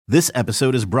This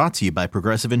episode is brought to you by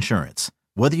Progressive Insurance.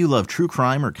 Whether you love true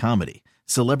crime or comedy,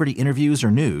 celebrity interviews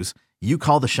or news, you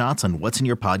call the shots on what's in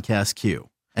your podcast queue.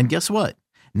 And guess what?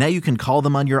 Now you can call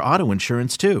them on your auto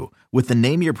insurance too with the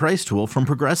Name Your Price tool from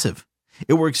Progressive.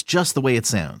 It works just the way it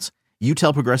sounds. You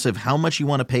tell Progressive how much you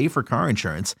want to pay for car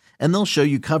insurance, and they'll show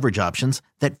you coverage options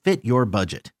that fit your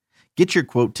budget. Get your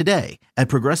quote today at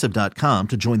Progressive.com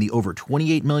to join the over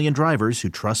 28 million drivers who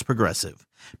trust Progressive.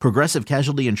 Progressive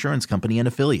Casualty Insurance Company and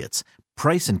Affiliates.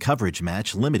 Price and coverage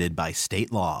match limited by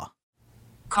state law.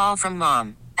 Call from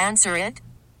mom. Answer it.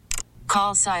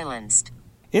 Call silenced.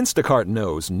 Instacart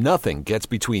knows nothing gets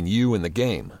between you and the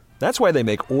game. That's why they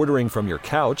make ordering from your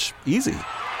couch easy.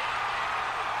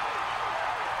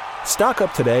 Stock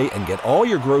up today and get all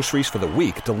your groceries for the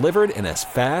week delivered in as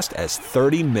fast as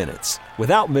 30 minutes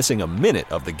without missing a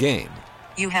minute of the game.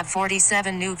 You have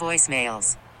 47 new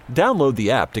voicemails. Download the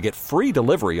app to get free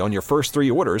delivery on your first 3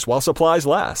 orders while supplies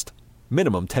last.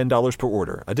 Minimum $10 per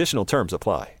order. Additional terms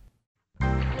apply.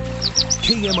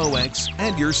 KMOX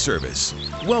at your service.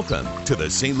 Welcome to the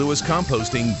St. Louis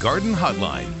Composting Garden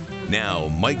Hotline. Now,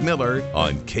 Mike Miller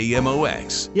on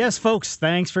KMOX. Yes, folks,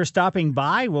 thanks for stopping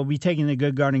by. We'll be taking the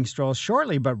Good Gardening Stroll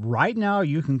shortly, but right now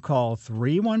you can call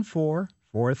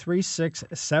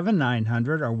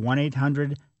 314-436-7900 or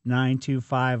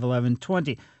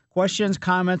 1-800-925-1120. Questions,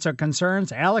 comments, or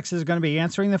concerns, Alex is going to be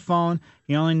answering the phone.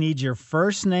 He only needs your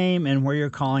first name and where you're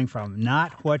calling from,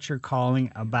 not what you're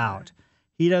calling about.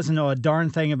 He doesn't know a darn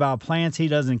thing about plants. He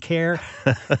doesn't care.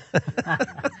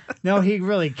 No, he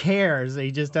really cares.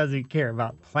 He just doesn't care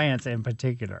about plants in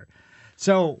particular.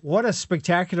 So what a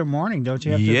spectacular morning, don't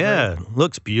you have to agree? Yeah,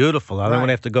 looks beautiful. I don't want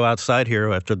to have to go outside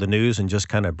here after the news and just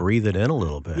kind of breathe it in a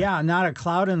little bit. Yeah, not a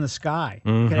cloud in the sky.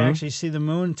 You can actually see the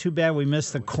moon. Too bad we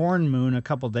missed the corn moon a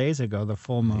couple days ago, the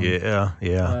full moon. Yeah.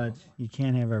 But you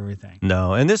can't have everything.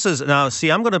 No, and this is, now,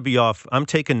 see, I'm going to be off. I'm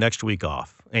taking next week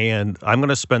off, and I'm going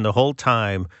to spend the whole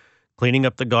time cleaning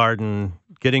up the garden,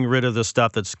 getting rid of the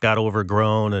stuff that's got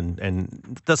overgrown,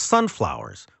 and the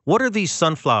sunflowers. What are these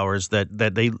sunflowers that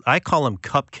I call them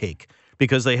cupcake,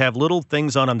 because they have little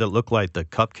things on them that look like the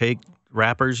cupcake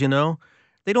wrappers, you know?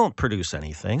 They don't produce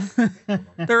anything.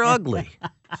 They're ugly.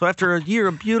 So after a year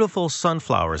of beautiful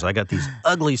sunflowers, I got these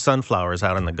ugly sunflowers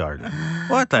out in the garden.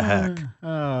 What the heck?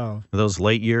 Oh. Those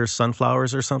late year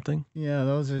sunflowers or something? Yeah,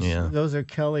 those are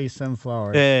Kelly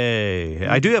sunflowers. Hey,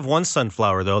 I do have one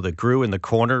sunflower, though, that grew in the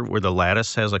corner where the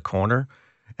lattice has a corner,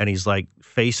 and he's like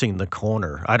facing the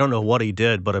corner. I don't know what he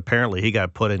did, but apparently he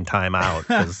got put in timeout.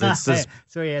 It's this,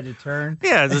 so he had to turn?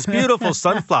 Yeah, it's this beautiful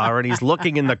sunflower, and he's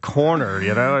looking in the corner,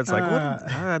 you know? It's like,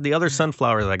 the other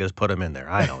sunflowers, I guess, put him in there.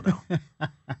 I don't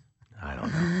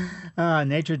know.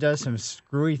 Nature does some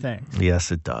screwy things. Yes,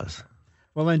 it does.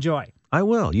 Well, enjoy. I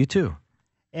will. You too.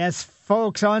 As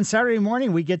folks, on Saturday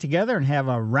morning, we get together and have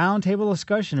a roundtable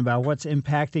discussion about what's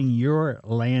impacting your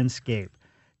landscape.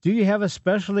 Do you have a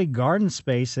specialty garden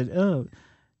space that,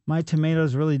 my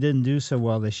tomatoes really didn't do so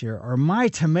well this year, or my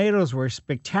tomatoes were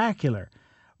spectacular,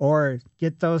 or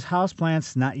get those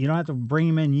houseplants, you don't have to bring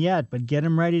them in yet, but get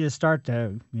them ready to start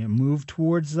to move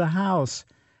towards the house,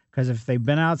 because if they've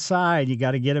been outside, you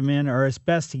got to get them in, or it's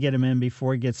best to get them in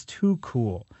before it gets too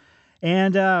cool.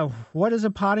 And what is a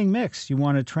potting mix? You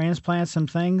want to transplant some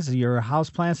things, your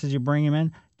houseplants as you bring them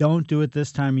in? Don't do it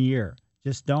this time of year.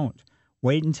 Just don't.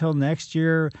 Wait until next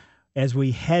year as we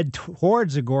head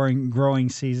towards the growing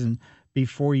season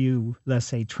before you, let's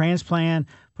say, transplant,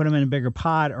 put them in a bigger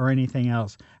pot, or anything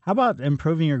else. How about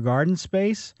improving your garden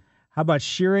space? How about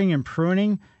shearing and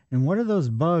pruning? And what are those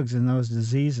bugs and those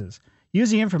diseases? Use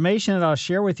the information that I'll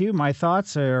share with you. My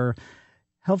thoughts are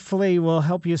hopefully will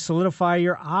help you solidify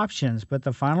your options, but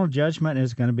the final judgment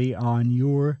is going to be on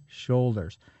your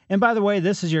shoulders. And by the way,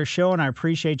 this is your show, and I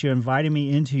appreciate you inviting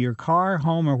me into your car,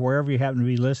 home, or wherever you happen to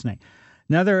be listening.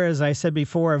 Another, as I said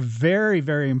before, a very,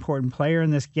 very important player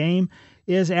in this game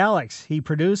is Alex. He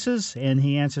produces, and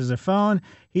he answers the phone.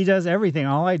 He does everything.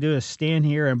 All I do is stand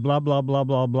here and blah, blah, blah,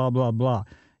 blah, blah, blah, blah.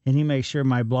 And he makes sure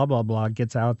my blah, blah, blah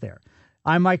gets out there.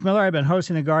 I'm Mike Miller. I've been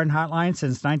hosting the Garden Hotline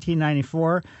since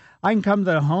 1994. I can come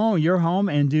to your home,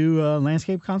 and do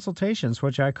landscape consultations,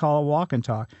 which I call a walk and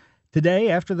talk.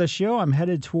 Today, after the show, I'm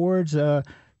headed towards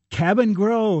Cabin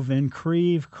Grove in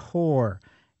Creve Coeur.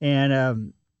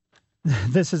 And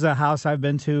this is a house I've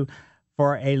been to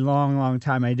for a long, long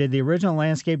time. I did the original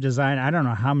landscape design, I don't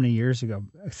know how many years ago,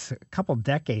 a couple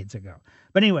decades ago.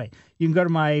 But anyway, you can go to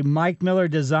my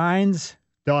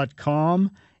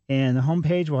MikeMillerDesigns.com, and the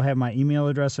homepage will have my email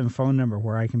address and phone number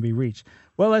where I can be reached.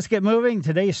 Well, let's get moving.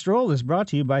 Today's stroll is brought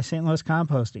to you by St. Louis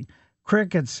Composting.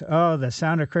 Crickets, the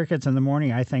sound of crickets in the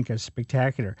morning, I think, is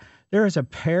spectacular. There is a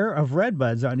pair of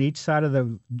redbuds on each side of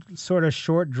the sort of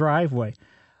short driveway.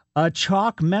 A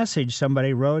chalk message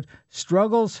somebody wrote,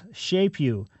 struggles shape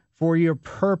you for your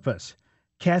purpose.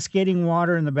 Cascading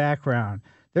water in the background.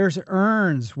 There's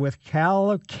urns with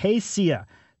colocasia.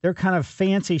 They're kind of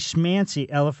fancy schmancy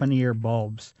elephant ear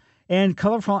bulbs. And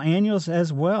colorful annuals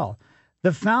as well.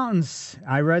 The fountains,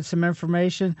 I read some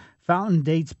information, fountain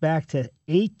dates back to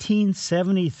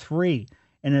 1873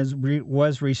 and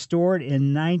was restored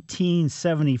in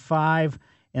 1975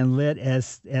 and lit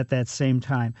at that same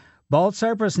time. Bald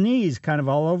cypress knees kind of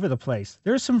all over the place.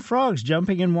 There's some frogs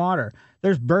jumping in water.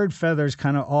 There's bird feathers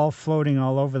kind of all floating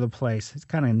all over the place. It's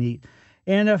kind of neat.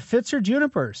 And Pfister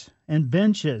junipers and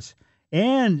benches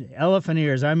and elephant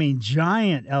ears. I mean,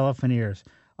 giant elephant ears.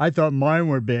 I thought mine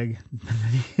were big.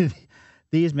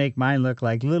 These make mine look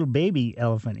like little baby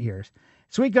elephant ears.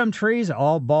 Sweet gum trees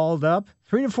all balled up,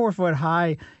 3 to 4 foot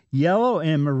high. Yellow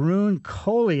and maroon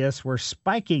coleus were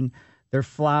spiking their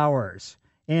flowers.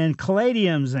 And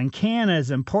caladiums and cannas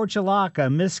and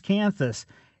portulaca, miscanthus.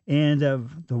 And the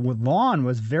lawn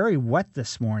was very wet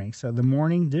this morning, so the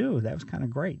morning dew, that was kind of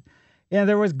great. And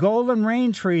there was golden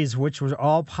rain trees, which was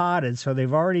all potted, so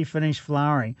they've already finished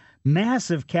flowering.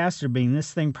 Massive castor bean.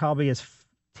 This thing probably is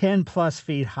 10-plus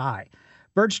feet high.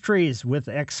 Birch trees with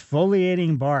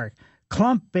exfoliating bark.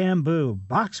 Clump bamboo.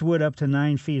 Boxwood up to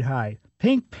 9 feet high.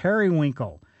 Pink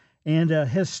periwinkle. And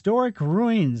historic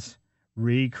ruins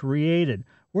recreated.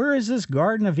 Where is this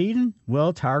Garden of Eden?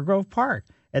 Well, Tower Grove Park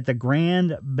at the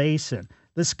Grand Basin.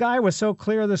 The sky was so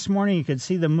clear this morning you could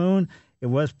see the moon. It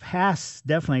was past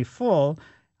definitely full.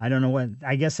 I don't know what,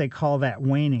 I guess they call that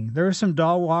waning. There were some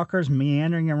dog walkers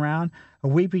meandering around. A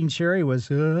weeping cherry was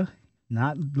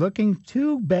not looking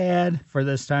too bad for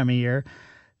this time of year.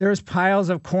 There's piles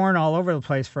of corn all over the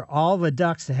place for all the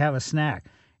ducks to have a snack.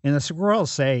 And the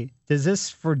squirrels say, is this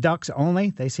for ducks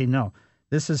only? They say, no,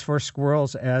 this is for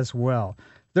squirrels as well.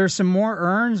 There's some more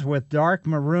urns with dark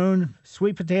maroon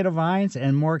sweet potato vines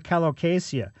and more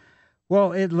colocasia.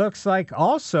 Well, it looks like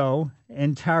also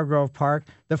in Tower Grove Park,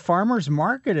 the farmer's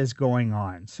market is going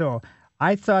on. So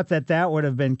I thought that would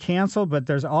have been canceled, but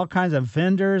there's all kinds of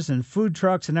vendors and food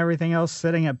trucks and everything else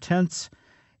setting up tents,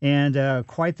 and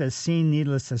quite the scene,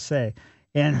 needless to say.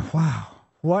 And wow,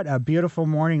 what a beautiful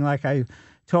morning. Like I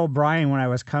told Brian when I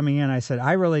was coming in, I said,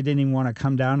 I really didn't even want to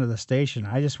come down to the station.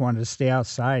 I just wanted to stay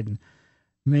outside and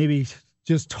maybe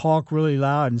just talk really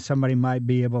loud and somebody might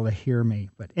be able to hear me.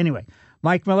 But anyway,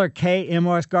 Mike Miller,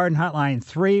 KMOX Garden Hotline,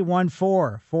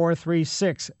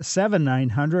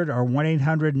 314-436-7900 or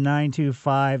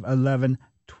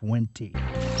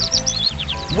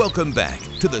 1-800-925-1120. Welcome back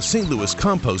to the St. Louis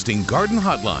Composting Garden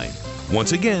Hotline.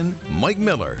 Once again, Mike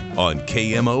Miller on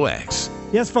KMOX.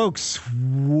 Yes, folks,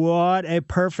 what a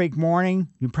perfect morning.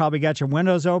 You probably got your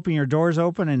windows open, your doors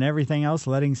open, and everything else,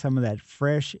 letting some of that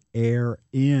fresh air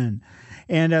in.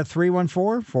 And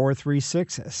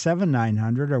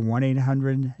 314-436-7900 or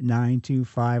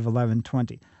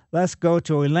 1-800-925-1120. Let's go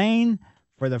to Elaine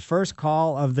for the first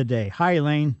call of the day. Hi,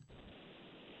 Elaine.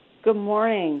 Good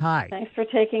morning. Hi. Thanks for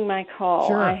taking my call.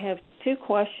 Sure. I have two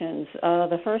questions.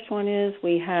 The first one is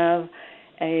we have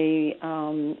a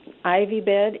ivy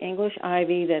bed, English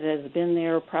ivy, that has been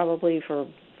there probably for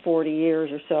 40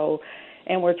 years or so,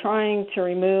 and we're trying to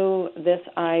remove this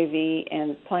ivy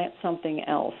and plant something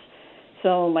else.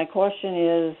 So my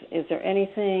question is there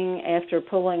anything after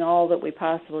pulling all that we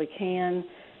possibly can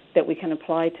that we can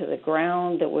apply to the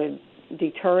ground that would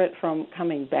deter it from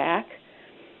coming back?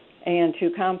 And to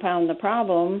compound the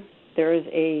problem, there is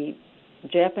a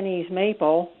Japanese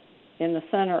maple in the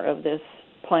center of this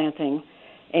planting,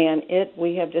 and it,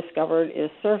 we have discovered, is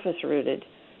surface rooted.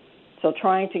 So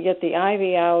trying to get the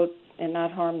ivy out and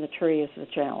not harm the tree is the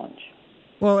challenge.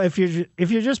 Well, if you're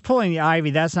just pulling the ivy,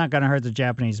 that's not going to hurt the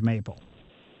Japanese maple.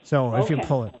 So if you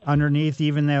pull it underneath,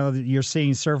 even though you're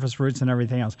seeing surface roots and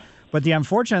everything else. But the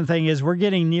unfortunate thing is we're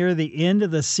getting near the end of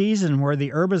the season where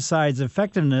the herbicide's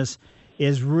effectiveness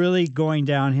is really going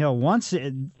downhill. Once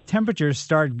temperatures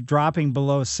start dropping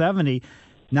below 70,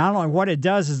 not only what it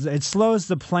does is it slows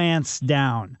the plants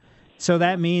down. So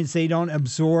that means they don't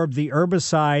absorb the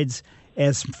herbicides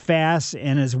as fast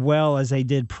and as well as they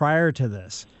did prior to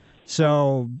this.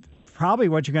 So probably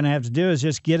what you're going to have to do is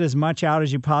just get as much out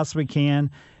as you possibly can.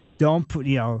 Don't put,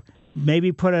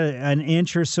 maybe put an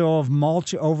inch or so of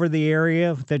mulch over the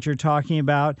area that you're talking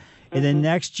about. And then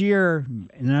next year,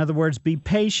 in other words, be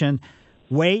patient.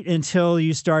 Wait until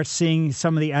you start seeing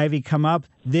some of the ivy come up.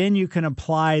 Then you can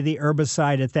apply the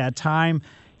herbicide at that time,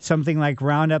 something like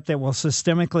Roundup that will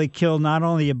systemically kill not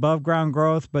only above ground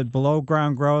growth but below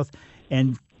ground growth,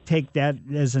 and take that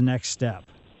as the next step.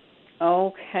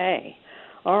 Okay.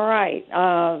 All right.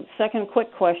 Second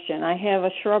quick question. I have a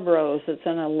shrub rose that's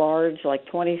in a large, like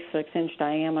 26-inch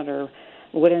diameter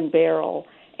wooden barrel.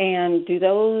 And do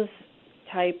those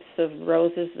types of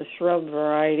roses, the shrub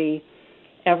variety,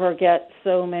 ever get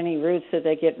so many roots that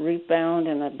they get root bound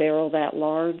in a barrel that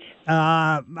large?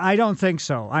 I don't think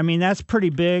so. I mean, that's pretty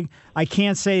big. I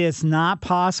can't say it's not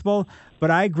possible,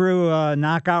 but I grew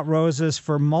knockout roses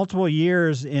for multiple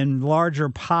years in larger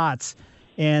pots,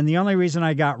 and the only reason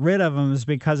I got rid of them is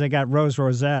because I got rose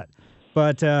rosette.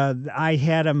 But I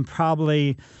had them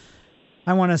probably,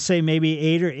 I want to say maybe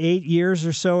 8 years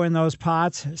or so in those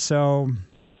pots. So,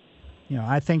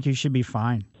 I think you should be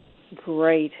fine.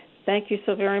 Great. Thank you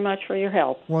so very much for your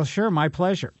help. Well, sure, my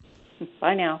pleasure.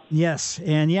 Bye now. Yes,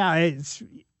 and it's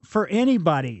for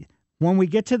anybody. When we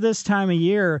get to this time of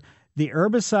year, the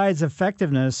herbicide's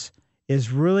effectiveness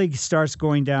really starts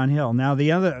going downhill. Now,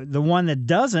 the one that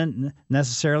doesn't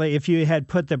necessarily, if you had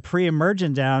put the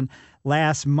pre-emergent down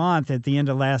last month, at the end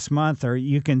of last month, or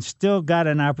you can still got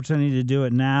an opportunity to do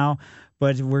it now,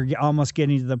 but we're almost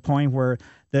getting to the point where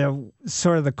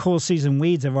the cool season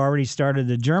weeds have already started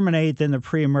to germinate, then the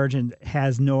pre-emergent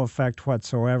has no effect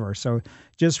whatsoever. So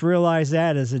just realize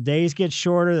that as the days get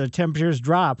shorter, the temperatures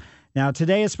drop. Now,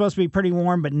 today is supposed to be pretty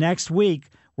warm, but next week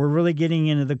we're really getting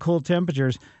into the cool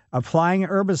temperatures. Applying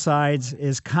herbicides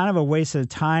is kind of a waste of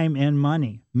time and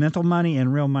money, mental money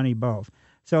and real money both.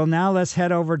 So now let's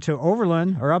head over to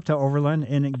Overland, or up to Overland,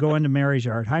 and go into Mary's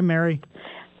yard. Hi, Mary.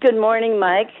 Good morning,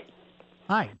 Mike.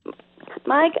 Hi.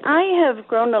 Mike, I have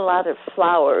grown a lot of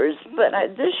flowers, but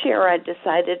this year I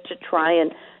decided to try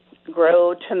and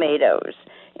grow tomatoes.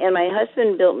 And my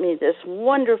husband built me this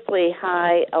wonderfully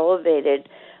high, elevated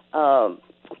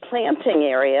planting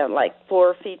area, like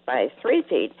 4 feet by 3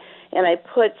 feet, and I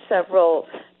put several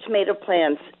tomato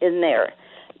plants in there.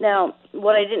 Now,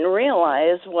 what I didn't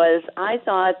realize was I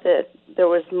thought that there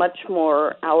was much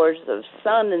more hours of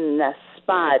sun in that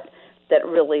spot that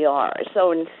really are.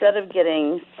 So instead of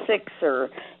getting 6 or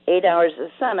 8 hours of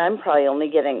sun, I'm probably only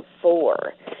getting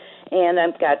 4. And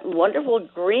I've got wonderful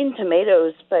green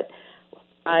tomatoes, but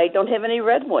I don't have any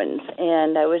red ones.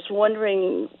 And I was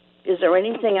wondering, is there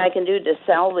anything I can do to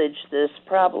salvage this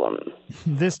problem?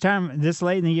 This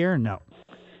late in the year? No.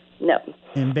 No.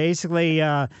 And basically,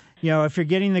 if you're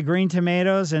getting the green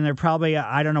tomatoes, and they're probably,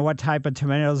 I don't know what type of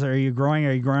tomatoes are you growing?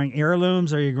 Are you growing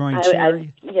heirlooms? Are you growing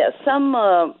cherry? Yes, some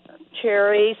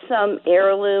cherry, some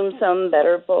heirloom, some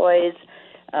Better Boys,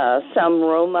 some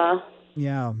Roma.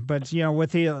 Yeah, but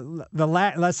with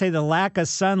let's say the lack of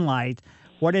sunlight,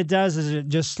 what it does is it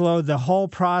just slowed the whole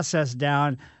process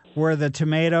down, where the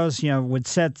tomatoes, would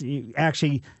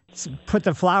actually put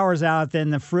the flowers out, then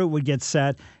the fruit would get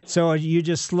set. So you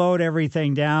just slowed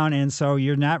everything down, and so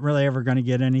you're not really ever going to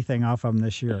get anything off of them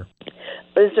this year.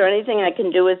 Is there anything I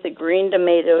can do with the green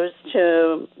tomatoes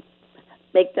to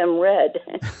make them red?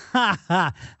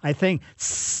 I think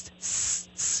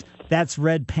that's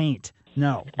red paint.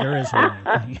 No, there isn't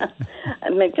anything.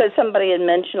 Because somebody had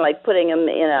mentioned like putting them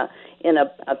in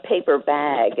a paper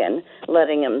bag and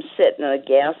letting them sit and a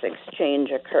gas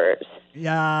exchange occurs.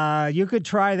 You could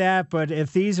try that, but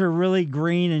if these are really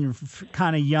green and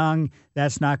kind of young,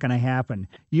 that's not going to happen.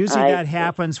 Usually that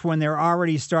happens when they're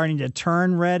already starting to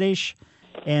turn reddish,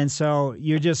 and so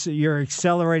you're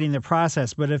accelerating the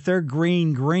process. But if they're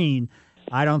green,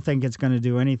 I don't think it's going to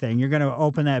do anything. You're going to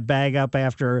open that bag up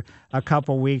after a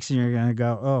couple weeks, and you're going to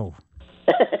go, oh.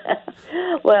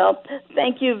 Well,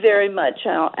 thank you very much.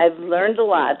 I've learned a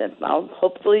lot, and I'll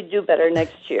hopefully do better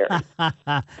next year.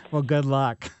 Well, good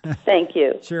luck. Thank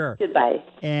you. Sure. Goodbye.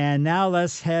 And now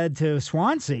let's head to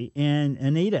Swansea. And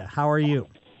Anita, how are you?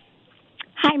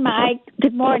 Hi, Mike.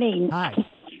 Good morning. Hi.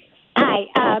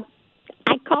 Hi.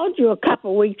 I called you a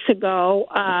couple weeks ago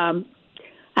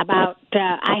about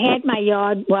I had my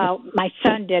yard. Well, my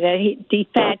son did it. He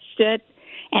dethatched it,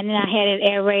 and then I had it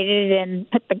aerated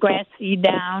and put the grass seed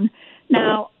down.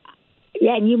 Now,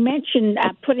 and you mentioned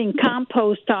putting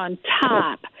compost on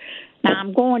top. Now,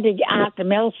 I'm going to out the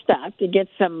mill stuff to get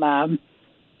some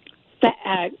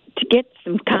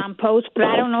compost, but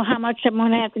I don't know how much I'm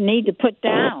going to need to put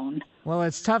down. Well,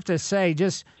 it's tough to say.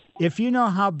 Just if you know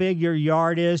how big your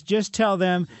yard is, just tell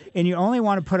them, and you only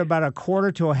want to put about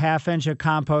 1/4 to 1/2 inch of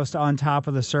compost on top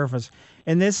of the surface.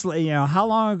 And this, how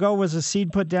long ago was the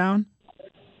seed put down?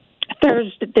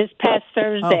 This past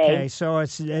Thursday. Okay, so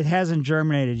it hasn't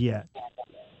germinated yet.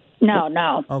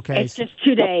 No. Okay. It's just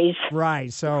 2 days.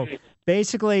 Right. So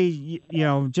basically,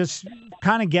 just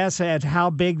kind of guess at how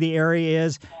big the area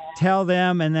is. Tell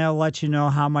them, and they'll let you know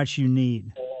how much you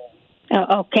need.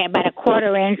 Oh, okay, about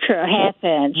 1/4 inch or 1/2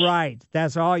 inch. Right.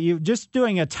 That's all. You just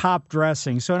doing a top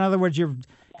dressing. So in other words, you're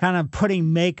kind of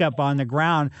putting makeup on the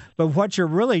ground. But what you're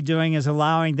really doing is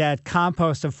allowing that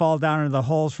compost to fall down into the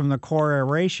holes from the core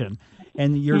aeration.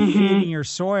 And you're feeding your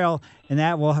soil, and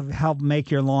that will help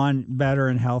make your lawn better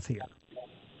and healthier.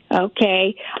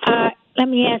 Okay. Let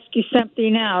me ask you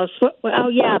something else.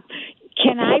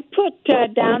 Can I put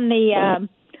down the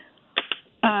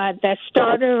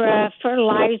starter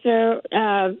fertilizer?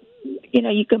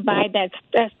 You can buy that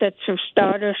stuff that's for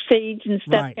starter seeds and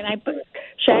stuff. Right.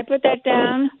 Should I put that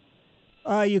down?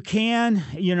 You can.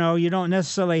 You don't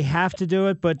necessarily have to do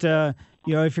it, but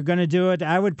if you're going to do it,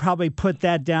 I would probably put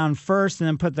that down first, and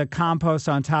then put the compost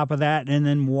on top of that, and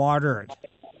then water it.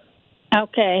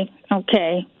 Okay.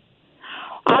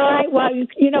 All right. Well,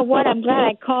 you know what? I'm glad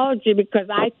I called you because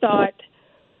I thought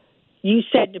you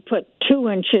said to put 2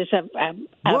 inches of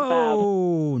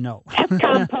no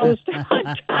compost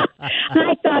on top.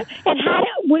 I thought, and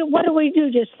what do we do?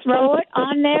 Just throw it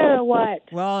on there or what?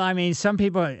 Well, I mean, some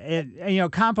people,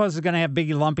 compost is going to have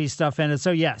big lumpy stuff in it.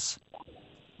 So yes,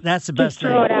 that's the best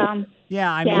Just throw thing. it on.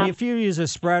 Yeah, I mean, if you use a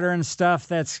spreader and stuff,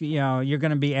 that's you're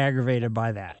going to be aggravated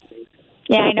by that.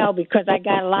 Yeah, I know because I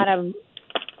got a lot of.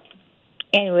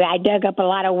 Anyway, I dug up a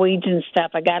lot of weeds and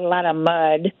stuff. I got a lot of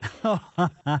mud.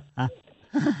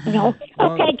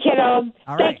 Okay, kiddo.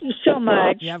 Thank you so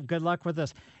much. Yeah, good luck with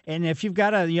this. And if you've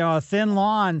got a thin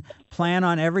lawn, plan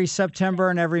on every September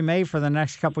and every May for the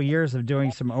next couple of years of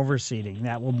doing some overseeding.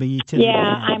 That will be to the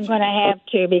advantage. I'm going to have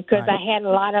to because I had a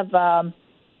lot of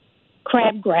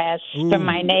crabgrass from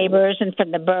my neighbors and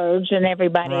from the birds and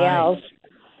everybody else.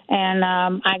 And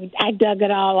I dug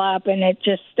it all up, and it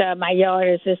just my yard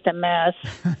is just a mess.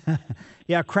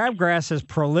 Yeah, crabgrass is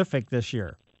prolific this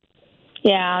year.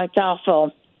 Yeah, it's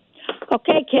awful.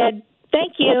 Okay, kid.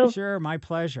 Thank you. Sure, my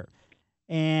pleasure.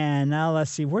 And now let's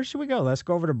see, where should we go? Let's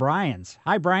go over to Brian's.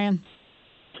 Hi, Brian.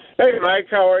 Hey, Mike.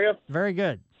 How are you? Very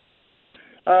good.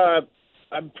 I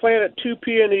planted 2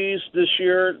 peonies this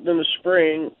year in the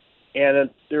spring, and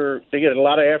they get a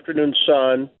lot of afternoon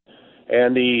sun.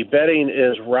 And the bedding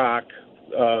is rock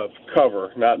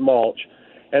cover, not mulch.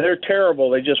 And they're terrible.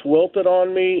 They just wilted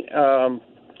on me.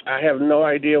 I have no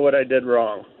idea what I did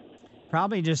wrong.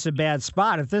 Probably just a bad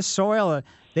spot. If this soil,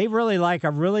 they really like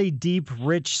a really deep,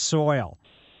 rich soil.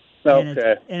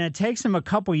 Okay. And it takes them a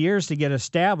couple years to get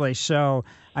established. So,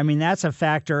 I mean, that's a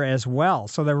factor as well.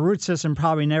 So the root system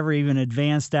probably never even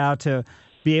advanced out to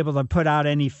be able to put out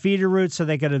any feeder roots so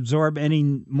they could absorb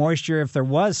any moisture if there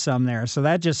was some there. So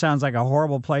that just sounds like a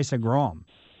horrible place to grow them.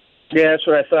 Yeah, that's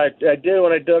what I thought. I did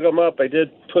when I dug them up. I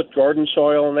did put garden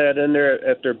soil and that in there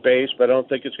at their base, but I don't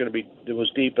think it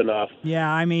was deep enough. Yeah,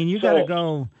 I mean, got to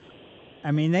go.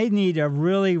 I mean, they need a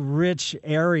really rich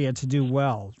area to do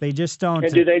well. They just don't.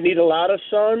 And do they need a lot of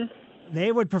sun?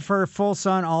 They would prefer full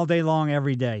sun all day long,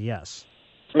 every day, yes.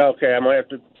 Okay, I'm going to have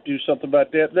to do something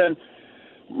about that. Then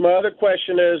my other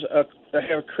question is, I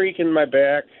have a creek in my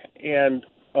back, and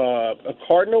a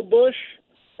cardinal bush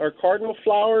or cardinal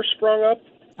flower sprung up.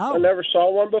 Oh. I never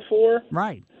saw one before.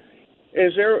 Right.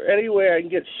 Is there any way I can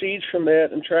get seeds from that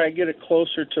and try and get it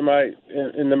closer to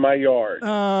into my yard?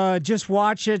 Just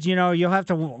watch it. You'll have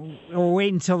to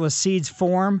wait until the seeds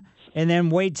form, and then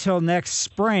wait till next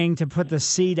spring to put the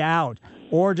seed out,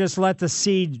 or just let the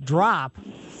seed drop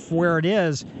where it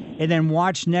is, and then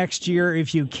watch next year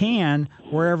if you can,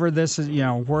 wherever this is,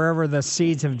 wherever the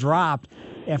seeds have dropped,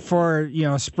 for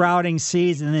sprouting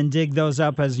seeds, and then dig those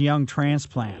up as young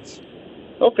transplants.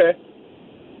 Okay.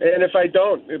 And if I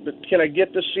don't, can I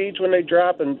get the seeds when they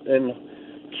drop and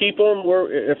keep them? Where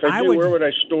would I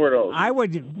store those? I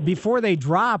would, before they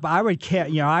drop, I would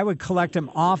collect them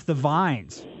off the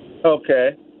vines.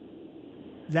 Okay.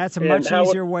 That's a much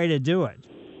easier way to do it.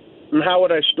 And how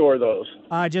would I store those?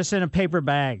 Just in a paper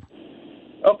bag.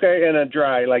 Okay, in a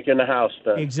dry, like in the house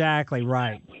then. Exactly,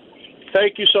 right.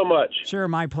 Thank you so much. Sure,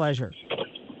 my pleasure.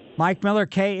 Mike Miller,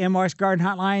 KMOX Garden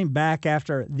Hotline, back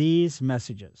after these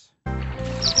messages.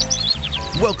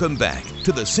 Welcome back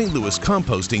to the St. Louis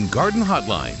Composting Garden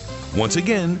Hotline. Once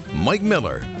again, Mike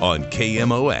Miller on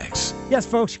KMOX. Yes,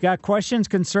 folks, you got questions,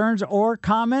 concerns, or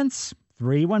comments?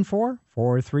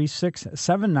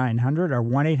 314-436-7900 or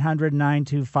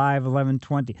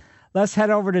 1-800-925-1120. Let's head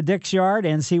over to Dick's yard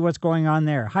and see what's going on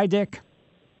there. Hi, Dick.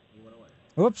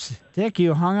 Oops, Dick,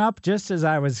 you hung up just as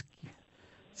I was...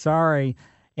 Sorry.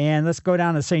 And let's go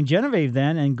down to St. Genevieve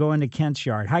then and go into Kent's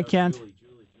yard. Hi, Kent. Julie.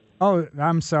 Oh,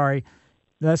 I'm sorry.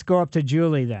 Let's go up to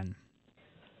Julie then.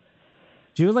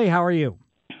 Julie, how are you?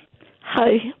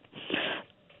 Hi.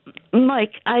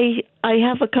 Mike, I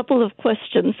have a couple of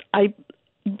questions.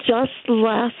 Just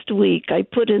last week I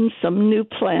put in some new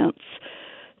plants,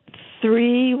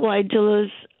 3 weigela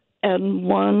and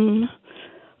 1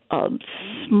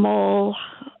 small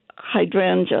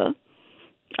hydrangea.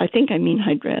 I think I mean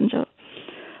hydrangea.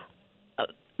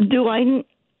 Do I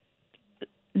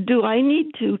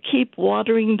need to keep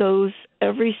watering those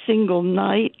every single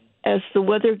night? As the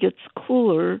weather gets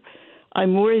cooler,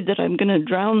 I'm worried that I'm going to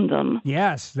drown them.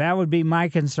 Yes, that would be my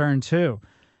concern too.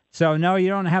 So no, you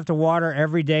don't have to water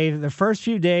every day. The first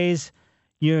few days,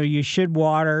 you should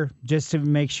water just to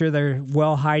make sure they're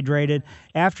well hydrated.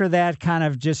 After that, kind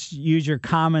of just use your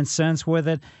common sense with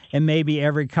it, and maybe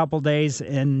every couple days,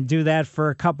 and do that for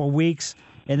a couple weeks,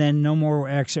 and then no more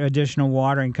additional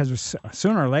watering, because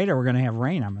sooner or later we're going to have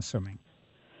rain, I'm assuming.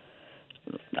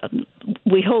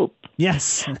 We hope.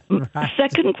 Yes. Right.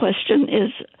 Second question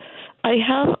is, I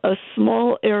have a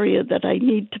small area that I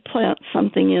need to plant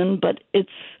something in, but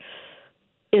it's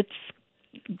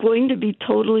going to be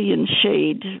totally in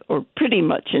shade, or pretty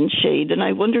much in shade, and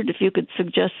I wondered if you could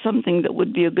suggest something that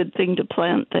would be a good thing to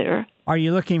plant there. Are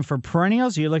you looking for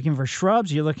perennials? Are you looking for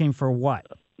shrubs? Are you looking for what?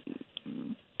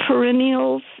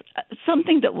 Perennials,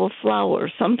 something that will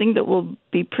flower, something that will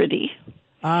be pretty.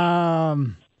 More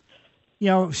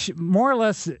or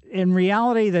less, in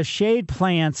reality, the shade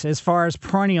plants, as far as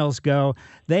perennials go,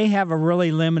 they have a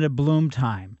really limited bloom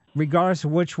time, regardless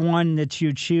of which one that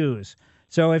you choose.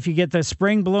 So if you get the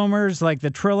spring bloomers, like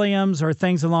the trilliums or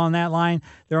things along that line,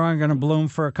 they're only going to bloom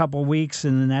for a couple weeks,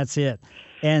 and then that's it.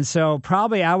 And so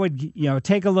probably I would,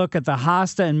 take a look at the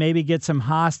hosta and maybe get some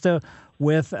hosta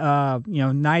with,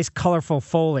 nice colorful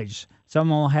foliage.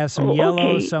 Some will have some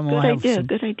yellow, some will have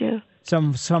good idea.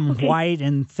 Some white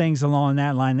and things along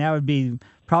that line. That would be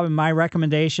probably my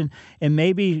recommendation. And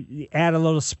maybe add a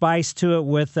little spice to it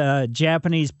with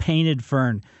Japanese painted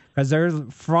fern, because their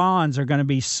fronds are going to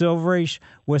be silverish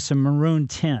with some maroon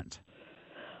tint.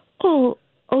 Oh,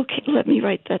 okay. Let me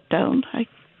write that down. I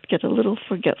get a little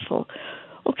forgetful.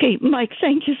 Okay, Mike,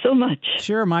 thank you so much.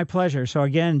 Sure, my pleasure. So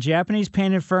again, Japanese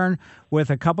painted fern with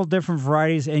a couple different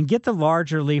varieties, and get the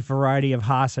larger leaf variety of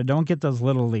hosta. Don't get those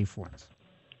little leaf ones.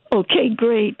 Okay,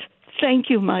 great. Thank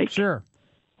you, Mike. Sure.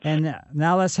 And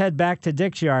now let's head back to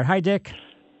Dick's yard. Hi, Dick.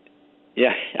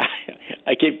 Yeah,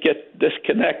 I keep getting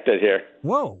disconnected here.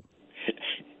 Whoa.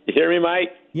 You hear me, Mike?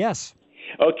 Yes.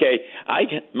 Okay.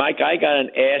 Mike, I got an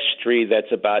ash tree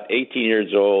that's about 18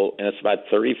 years old, and it's about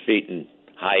 30 feet in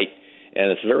height,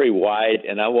 and it's very wide,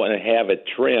 and I want to have it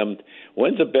trimmed.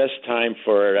 When's the best time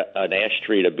for an ash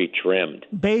tree to be trimmed?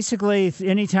 Basically,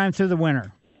 anytime through the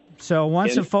winter. So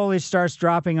once the foliage starts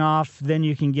dropping off, then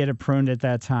you can get it pruned at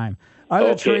that time.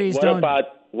 Other trees don't.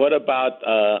 What about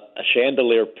a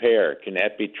chandelier pear? Can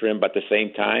that be trimmed at the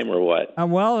same time, or what?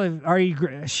 Are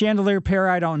you chandelier pear?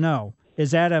 I don't know.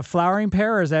 Is that a flowering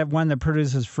pear, or is that one that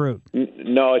produces fruit?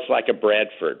 No, it's like a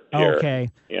Bradford pear. Okay.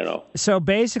 So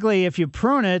basically, if you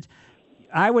prune it,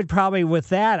 I would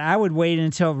wait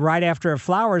until right after it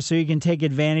flowers, so you can take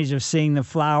advantage of seeing the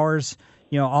flowers,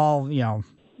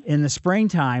 in the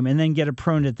springtime, and then get it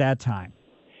pruned at that time.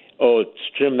 Oh,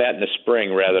 trim that in the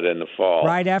spring rather than the fall.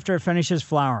 Right after it finishes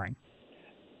flowering.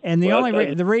 And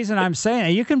the reason I'm saying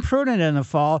that, you can prune it in the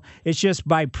fall. It's just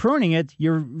by pruning it,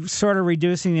 you're sort of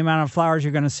reducing the amount of flowers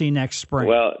you're going to see next spring.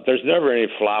 Well, there's never any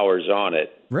flowers on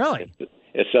it. Really?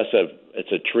 It's just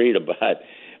a tree about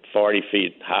 40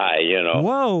 feet high.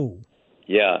 Whoa.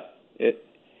 Yeah.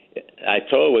 I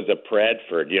told it was a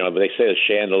Bradford, but they say a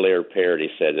chandelier pear. He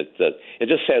said it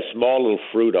just has small little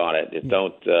fruit on it. It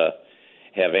don't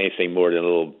have anything more than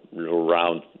little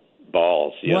round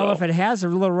balls. If it has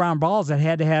little round balls, it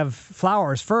had to have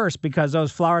flowers first, because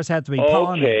those flowers have to be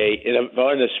pollinated. Okay, in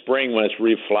the spring when it's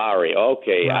reflowery.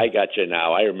 Okay, right. I got you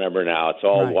now. I remember now. It's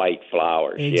all white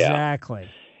flowers. Exactly.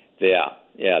 Yeah,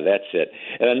 that's it.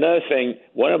 And another thing,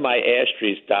 one of my ash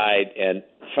trees died, and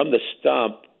from the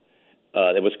stump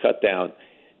that was cut down,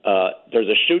 there's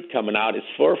a shoot coming out. It's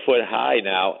 4 foot high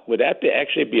now. Would that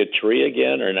actually be a tree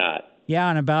again or not? Yeah,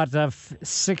 in about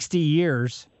 60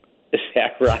 years. Is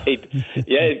that right?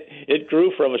 Yeah, it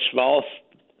grew from a small,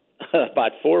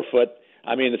 about 4 foot.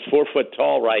 I mean, it's 4 foot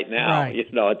tall right now. Right.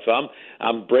 So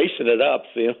I'm bracing it up,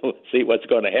 see what's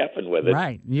going to happen with it.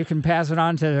 Right. You can pass it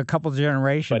on to a couple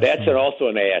generations. But that's also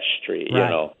an ash tree,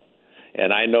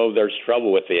 And I know there's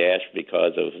trouble with the ash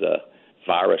because of the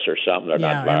virus or something. They're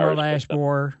not virus. Emerald ash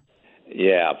borer.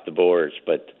 Yeah, the borers.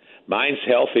 But mine's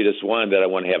healthy, this one that I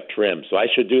want to have trimmed. So I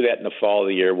should do that in the fall of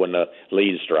the year when the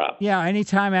leaves drop. Yeah,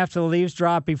 anytime after the leaves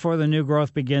drop, before the new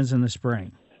growth begins in the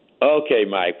spring. Okay,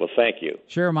 Mike. Well, thank you.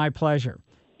 Sure, my pleasure.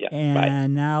 Yeah,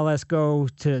 and bye. Now let's go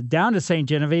down to St.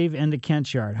 Genevieve into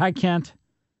Kent's yard. Hi, Kent.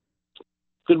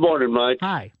 Good morning, Mike.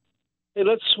 Hi. Hey,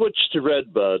 let's switch to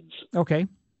red buds. Okay.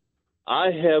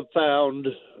 I have found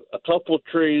a couple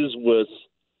trees with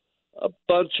a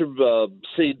bunch of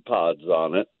seed pods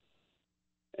on it,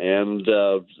 and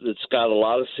it's got a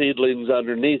lot of seedlings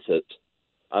underneath it.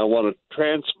 I want to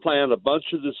transplant a bunch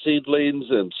of the seedlings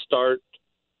and start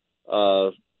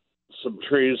some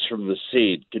trees from the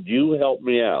seed. Could you help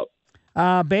me out?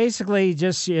 Basically,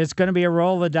 just it's going to be a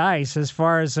roll of the dice as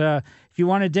far as if you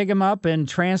want to dig them up and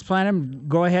transplant them,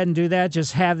 go ahead and do that.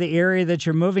 Just have the area that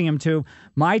you're moving them to.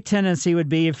 My tendency would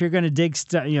be if you're going to dig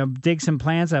some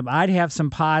plants up, I'd have some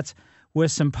pots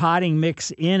with some potting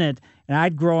mix in it, and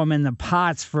I'd grow them in the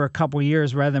pots for a couple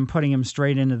years rather than putting them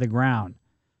straight into the ground.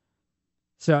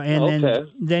 So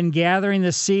then gathering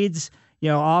the seeds,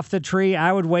 off the tree,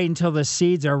 I would wait until the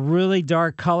seeds are really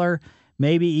dark color,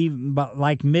 maybe even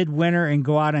like midwinter, and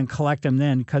go out and collect them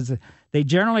then, because they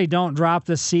generally don't drop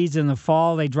the seeds in the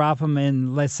fall. They drop them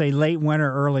in, let's say, late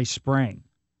winter, early spring.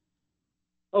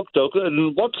 Okay.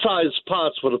 And what size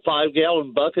pots? Would a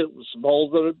 5-gallon bucket with some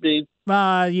holes in it be?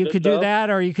 You could do that,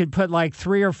 or you could put like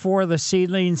 3 or 4 of the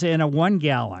seedlings in a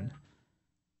 1-gallon.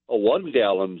 A 1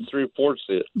 gallon, 3/4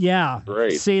 it. Yeah,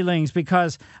 great seedlings,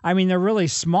 because they're really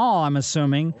small. I'm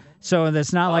assuming, so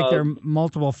that's not like they're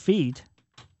multiple feet.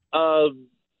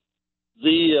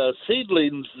 The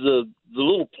seedlings, the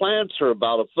little plants are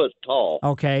about a foot tall.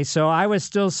 Okay, so I would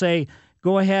still say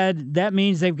go ahead. That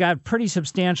means they've got pretty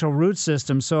substantial root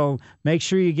system. So make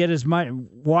sure you get as much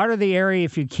water the area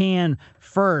if you can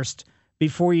first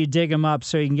before you dig them up,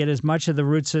 so you can get as much of the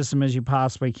root system as you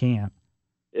possibly can.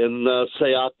 In,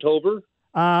 say, October?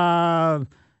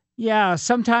 Yeah,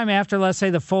 sometime after, let's say,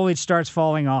 the foliage starts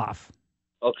falling off.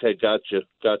 Okay, gotcha.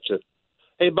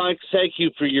 Hey, Mike, thank you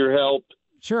for your help.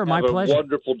 Sure, my pleasure. Have a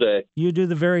wonderful day. You do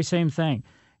the very same thing.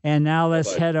 And now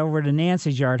let's head over to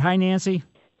Nancy's yard. Hi, Nancy.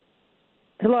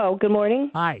 Hello, good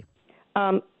morning. Hi.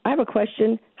 I have a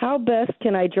question. How best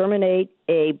can I germinate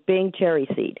a Bing cherry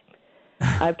seed?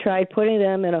 I've tried putting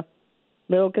them in a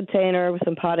little container with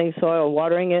some potting soil,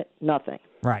 watering it, nothing.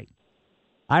 Right.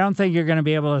 I don't think you're going to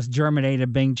be able to germinate a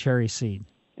Bing cherry seed.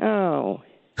 Oh.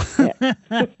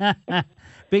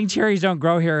 Bing cherries don't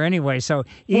grow here anyway, so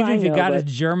even if you got it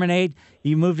to germinate,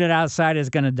 you moved it outside, it's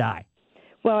going to die.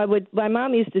 Well, my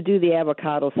mom used to do the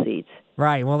avocado seeds.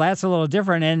 Right. Well, that's a little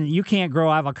different, and you can't grow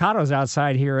avocados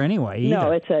outside here anyway either.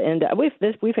 No,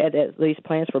 we've had these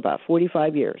plants for about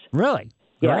 45 years. Really?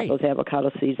 Yeah, Great. those avocado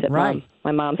seeds that right.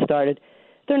 my mom started.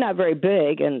 They're not very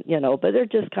big, and but they're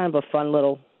just kind of a fun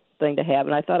little thing to have.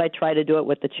 And I thought I'd try to do it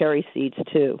with the cherry seeds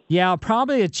too. Yeah,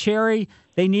 probably a cherry.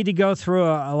 They need to go through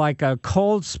a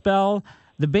cold spell.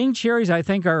 The Bing cherries, I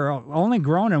think, are only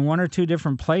grown in 1 or 2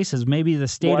 different places. Maybe the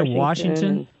state of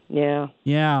Washington. Yeah.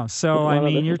 Yeah. So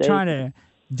you're trying to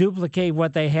duplicate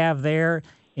what they have there,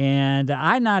 and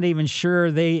I'm not even sure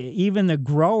even the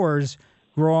growers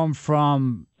grow them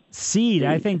from seed.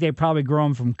 I think they probably grow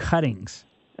them from cuttings.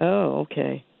 Oh,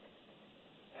 okay.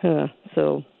 Huh.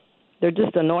 So they're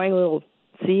just annoying little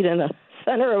seed in the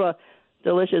center of a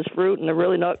delicious fruit, and they're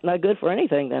really not good for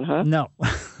anything then, huh? No.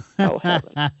 Oh,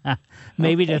 heaven.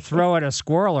 Maybe to throw at a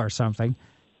squirrel or something.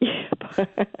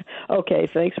 Okay,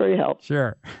 thanks for your help.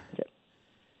 Sure. Okay.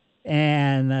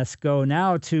 And let's go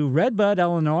now to Redbud,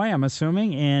 Illinois, I'm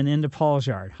assuming, and into Paul's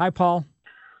yard. Hi, Paul.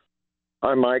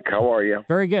 Hi, Mike. How are you?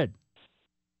 Very good.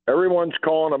 Everyone's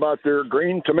calling about their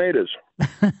green tomatoes.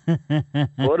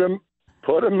 Put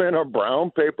them in a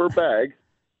brown paper bag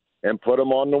and put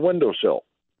them on the windowsill.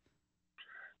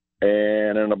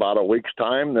 And in about a week's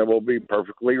time, they will be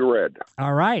perfectly red.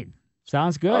 All right.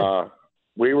 Sounds good.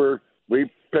 We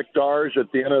picked ours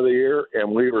at the end of the year,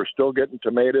 and we were still getting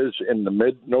tomatoes in the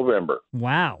mid-November.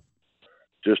 Wow.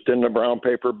 Just in the brown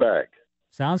paper bag.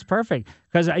 Sounds perfect.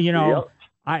 Because, Yep.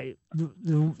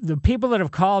 The people that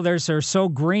have called, they're so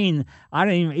green. I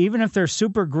don't even if they're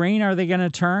super green, are they going to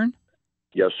turn?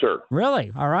 Yes, sir.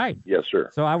 Really? All right. Yes, sir.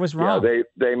 So I was wrong. Yeah,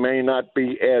 they may not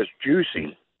be as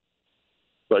juicy,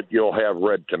 but you'll have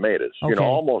red tomatoes. Okay.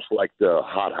 Almost like the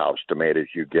hothouse tomatoes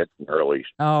you get in early.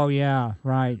 Oh yeah,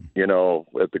 right.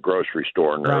 At the grocery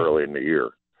store early in the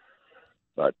year.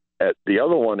 But the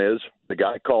other one is the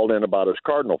guy called in about his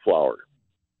cardinal flower.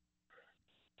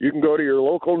 You can go to your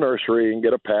local nursery and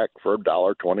get a pack for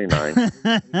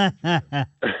 $1.29.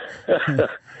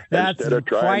 That's instead of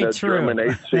trying to true.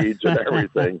 germinate seeds and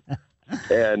everything.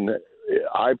 And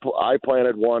I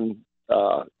planted one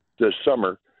this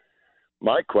summer.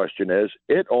 My question is,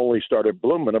 it only started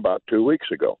blooming about 2 weeks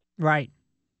ago. Right.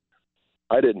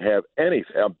 I didn't have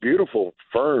a beautiful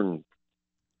fern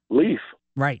leaf.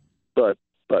 Right. But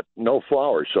no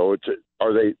flowers. So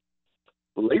are they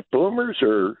late bloomers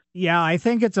or? Yeah, I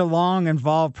think it's a long,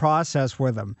 involved process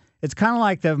with them. It's kind of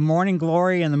like the morning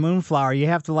glory and the moonflower. You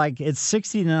have to it's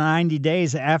 60 to 90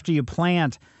 days after you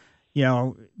plant.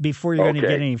 before you're going to Okay.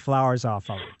 get any flowers off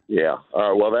of it. Yeah.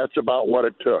 Well, that's about what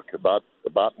it took, about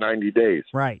 90 days.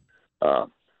 Right. All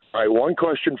right, one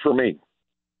question for me.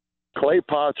 Clay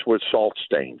pots with salt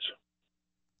stains.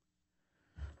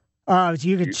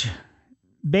 You could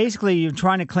basically you're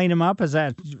trying to clean them up. Is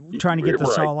that trying to get the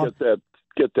salt off?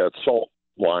 Get that salt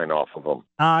line off of them.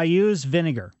 Use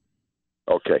vinegar.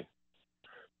 Okay.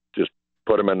 Just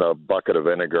put them in a bucket of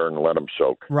vinegar and let them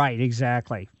soak. Right,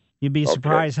 exactly. You'd be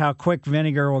surprised how quick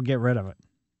vinegar will get rid of it.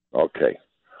 Okay.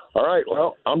 All right.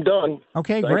 Well, I'm done.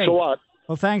 Okay, Thanks great. a lot.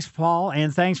 Well, thanks, Paul,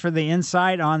 and thanks for the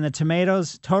insight on the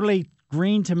tomatoes. Totally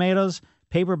green tomatoes,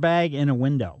 paper bag in a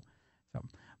window. So,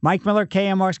 Mike Miller,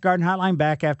 KMOX Garden Hotline,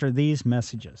 back after these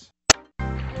messages.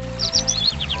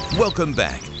 Welcome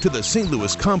back to the St.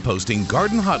 Louis Composting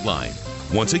Garden Hotline.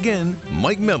 Once again,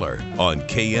 Mike Miller on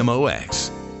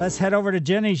KMOX. Let's head over to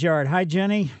Jenny's yard. Hi,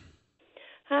 Jenny.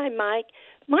 Hi, Mike.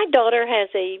 My daughter has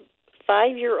a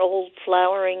 5-year-old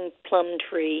flowering plum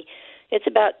tree. It's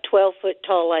about 12 foot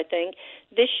tall, I think.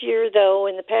 This year, though,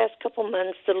 in the past couple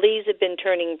months, the leaves have been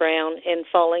turning brown and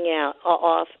falling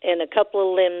off, and a couple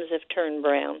of limbs have turned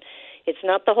brown. It's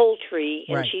not the whole tree,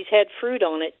 and Right. she's had fruit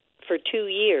on it for 2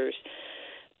 years.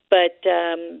 But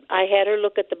I had her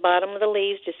look at the bottom of the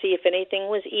leaves to see if anything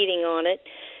was eating on it,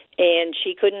 and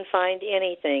she couldn't find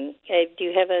anything. Do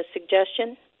you have a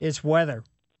suggestion? It's weather.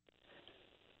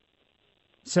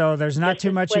 So there's not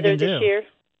too much you Weather can do. this year?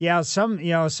 Yeah, some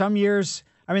years.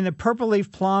 I mean, the purple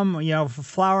leaf plum,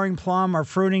 flowering plum or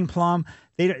fruiting plum.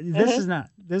 This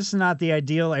is not the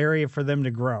ideal area for them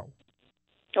to grow.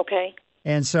 Okay.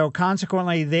 And so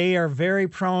consequently, they are very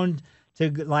prone to,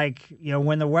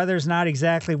 when the weather's not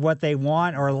exactly what they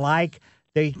want or like,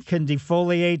 they can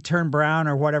defoliate, turn brown,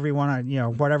 or whatever you want to,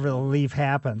 whatever the leaf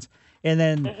happens. And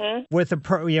then with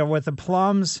the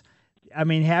plums, I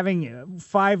mean, having a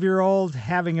 5-year-old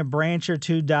having a branch or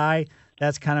two die,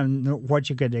 that's kind of what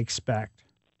you could expect.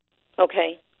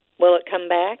 Okay. Will it come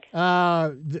back?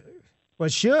 Well,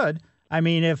 it should. I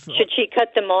mean, Should she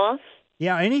cut them off?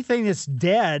 Yeah, anything that's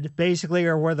dead, basically,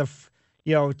 or where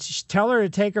tell her to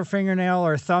take her fingernail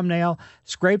or thumbnail,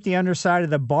 scrape the underside of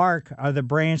the bark of the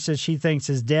branch that she thinks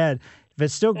is dead. If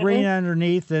it's still green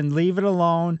underneath, then leave it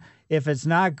alone. If it's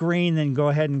not green, then go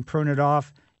ahead and prune it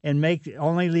off and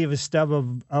only leave a stub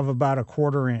of about a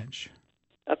 1/4 inch.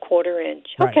 A 1/4 inch.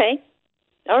 Right. Okay.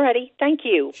 All righty. Thank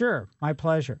you. Sure. My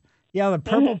pleasure. Yeah, the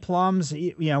purple plums,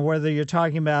 whether you're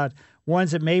talking about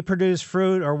ones that may produce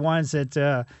fruit or ones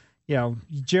that,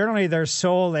 generally they're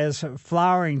sold as a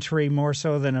flowering tree more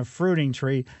so than a fruiting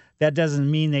tree. That doesn't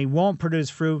mean they won't produce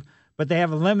fruit, but they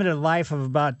have a limited life of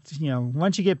about,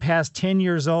 once you get past 10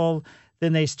 years old,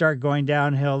 then they start going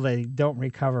downhill. They don't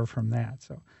recover from that.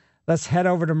 So let's head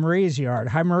over to Marie's yard.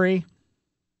 Hi, Marie.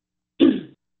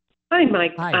 Hi,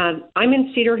 Mike. Hi. I'm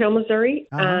in Cedar Hill, Missouri,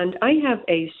 and I have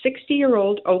a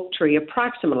 60-year-old oak tree,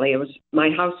 approximately. My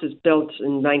house was built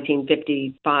in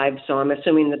 1955, so I'm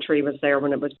assuming the tree was there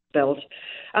when it was built.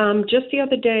 Just the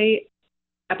other day,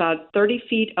 about 30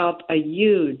 feet up, a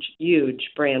huge, huge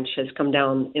branch has come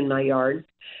down in my yard.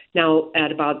 Now,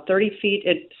 at about 30 feet,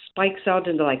 it spikes out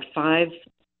into like 5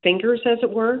 fingers, as it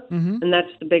were, and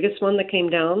that's the biggest one that came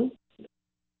down.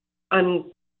 I'm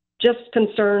just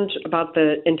concerned about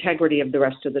the integrity of the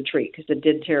rest of the tree because it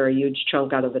did tear a huge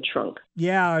chunk out of the trunk.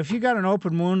 Yeah, if you got an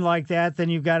open wound like that, then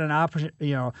you've got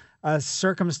a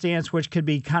circumstance which could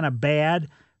be kind of bad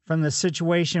from the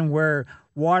situation where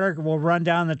water will run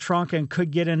down the trunk and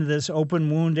could get into this open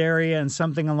wound area and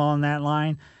something along that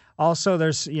line. Also,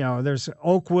 there's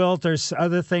oak wilt. There's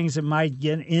other things that might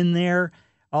get in there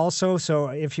also. So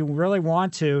if you really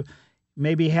want to,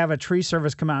 maybe have a tree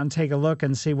service come out and take a look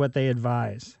and see what they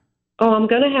advise. Oh, I'm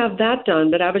going to have that done,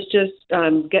 but I was just,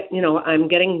 I'm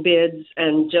getting bids,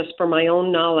 and just for my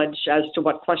own knowledge as to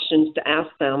what questions to ask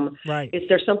them. Right. Is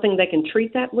there something they can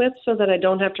treat that with so that I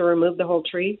don't have to remove the whole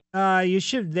tree?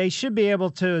 They should be able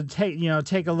to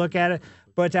take a look at it.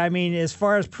 But I mean, as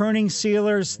far as pruning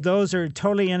sealers, those are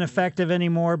totally ineffective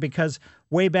anymore because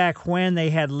way back when they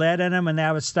had lead in them, and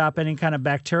that would stop any kind of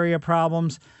bacteria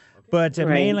problems. But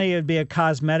mainly it would be a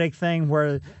cosmetic thing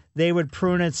where they would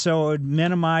prune it so it would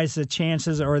minimize the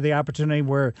chances or the opportunity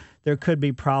where there could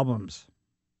be problems.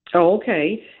 Oh,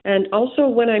 okay. And also,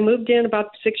 when I moved in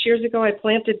about 6 years ago, I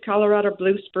planted Colorado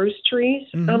blue spruce trees.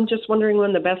 I'm just wondering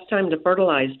when the best time to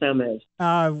fertilize them is.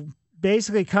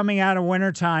 Basically, coming out of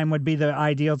wintertime would be the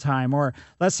ideal time, or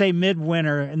let's say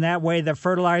midwinter, and that way the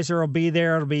fertilizer will be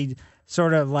there. It'll be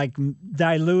sort of like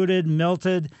diluted,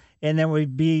 milted, and then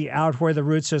we'd be out where the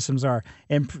root systems are.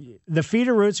 And the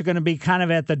feeder roots are going to be kind of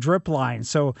at the drip line.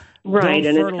 So right,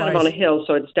 and it's kind of on a hill,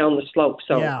 so it's down the slope.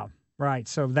 So yeah, Right.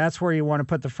 So that's where you want to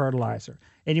put the fertilizer.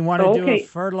 And you want to do a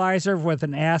fertilizer with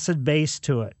an acid base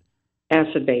to it.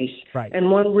 Acid base. Right. And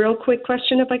one real quick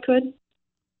question, if I could.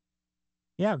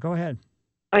 Yeah, go ahead.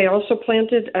 I also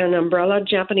planted an umbrella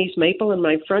Japanese maple in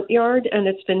my front yard, and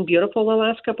it's been beautiful the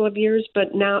last couple of years,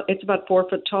 but now it's about 4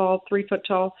 foot tall, 3 foot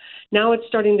tall. Now it's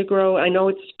starting to grow. I know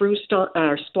it's spliced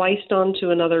onto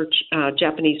another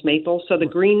Japanese maple, so the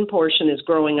green portion is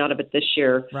growing out of it this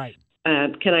year. Right.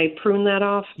 Can I prune that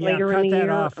off later in the year? Cut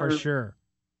that off for sure.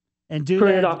 And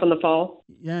prune it off in the fall?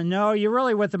 Yeah, no, you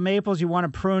really, with the maples, you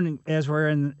want to prune as we're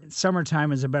in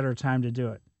summertime is a better time to do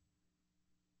it.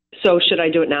 So should I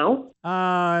do it now?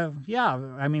 Yeah.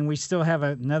 I mean, we still have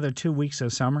another 2 weeks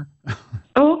of summer.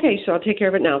 Oh, okay. So I'll take care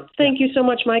of it now. Thank you so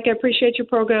much, Mike. I appreciate your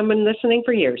program and listening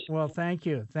for years. Well, thank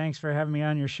you. Thanks for having me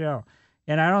on your show.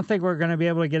 And I don't think we're going to be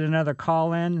able to get another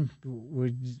call in.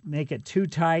 We'd make it too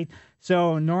tight.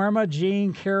 So Norma,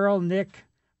 Jean, Carol, Nick,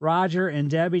 Roger, and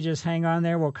Debbie, just hang on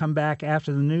there. We'll come back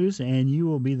after the news, and you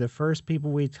will be the first people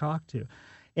we talk to.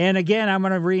 And again, I'm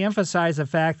going to reemphasize the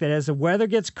fact that as the weather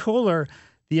gets cooler,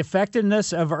 the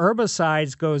effectiveness of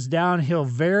herbicides goes downhill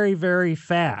very, very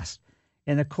fast.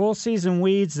 And the cool season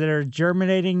weeds that are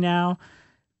germinating now,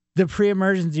 the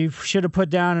pre-emergence you should have put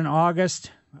down in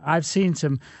August. I've seen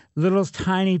some little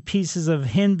tiny pieces of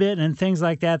henbit and things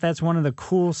like that. That's one of the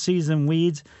cool season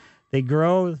weeds. They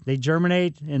grow, they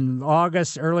germinate in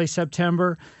August, early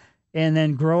September, and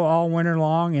then grow all winter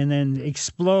long and then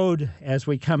explode as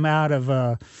we come out of,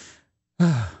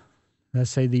 let's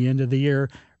say, the end of the year,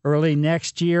 early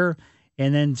next year,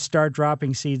 and then start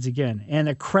dropping seeds again. And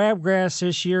the crabgrass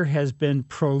this year has been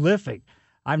prolific.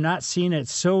 I've not seen it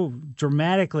so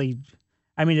dramatically.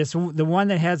 I mean, it's the one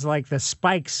that has like the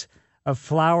spikes of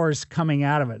flowers coming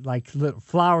out of it, like little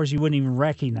flowers you wouldn't even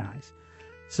recognize.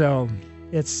 So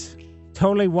it's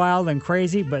totally wild and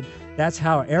crazy, but that's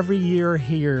how every year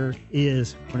here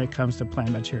is when it comes to plant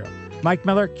material. Mike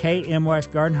Miller,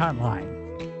 KMOX Garden Hotline.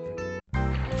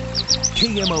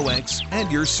 KMOX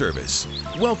and your service.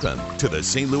 Welcome to the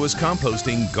St. Louis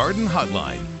Composting Garden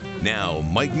Hotline. Now,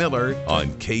 Mike Miller on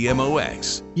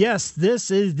KMOX. Yes,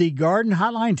 this is the Garden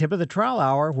Hotline tip of the trial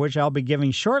hour, which I'll be giving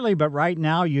shortly, but right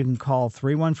now you can call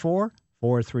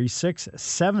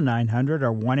 314-436-7900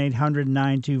 or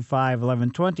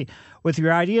 1-800-925-1120 with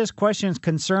your ideas, questions,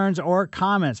 concerns, or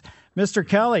comments. Mr.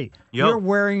 Kelly, you're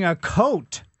wearing a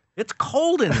coat. It's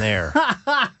cold in there.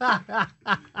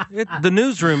 The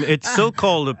newsroom, it's so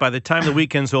cold that by the time the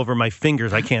weekend's over, my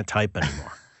fingers, I can't type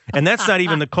anymore. And that's not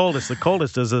even the coldest. The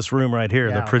coldest is this room right here,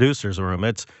 the producer's room.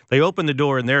 They open the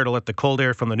door in there to let the cold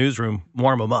air from the newsroom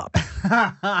warm them up.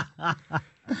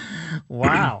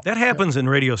 Wow. That happens in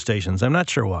radio stations. I'm not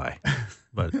sure why,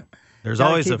 but there's Gotta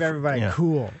always keep everybody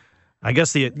cool. I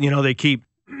guess they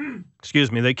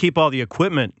keep all the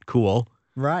equipment cool.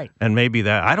 Right. And maybe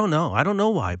that, I don't know. I don't know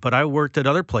why, but I worked at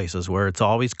other places where it's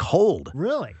always cold.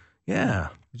 Really? Yeah.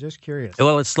 Just curious.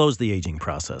 Well, it slows the aging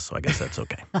process, so I guess that's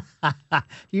okay.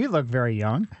 You look very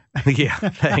young. Yeah,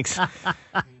 thanks.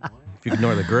 If you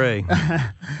ignore the gray.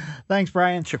 Thanks,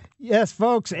 Brian. Sure. Yes,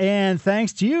 folks, and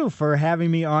thanks to you for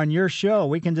having me on your show.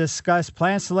 We can discuss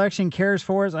plant selection, cares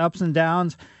for us, ups and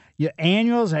downs. Your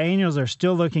annuals are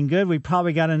still looking good. We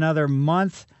probably got another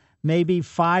month, maybe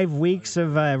 5 weeks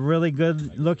of really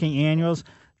good-looking annuals.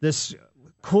 This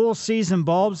cool season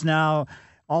bulbs now.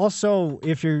 Also,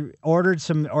 if you're ordered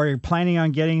some or you're planning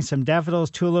on getting some daffodils,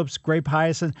 tulips, grape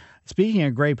hyacinth. Speaking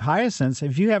of grape hyacinths,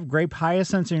 if you have grape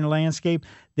hyacinths in your landscape,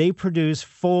 they produce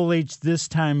foliage this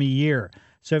time of year.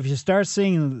 So if you start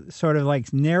seeing sort of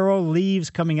like narrow leaves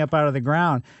coming up out of the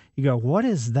ground, you go, what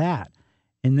is that?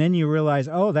 And then you realize,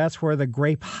 oh, that's where the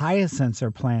grape hyacinths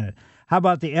are planted. How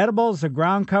about the edibles, the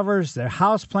ground covers, the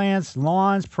house plants,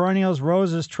 lawns, perennials,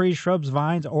 roses, trees, shrubs,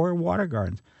 vines, or water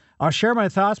gardens? I'll share my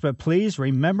thoughts, but please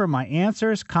remember my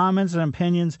answers, comments, and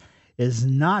opinions is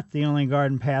not the only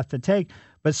garden path to take,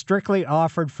 but strictly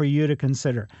offered for you to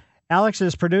consider. Alex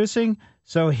is producing,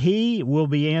 so he will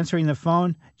be answering the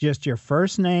phone, just your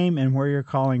first name and where you're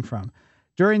calling from.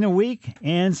 During the week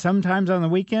and sometimes on the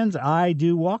weekends, I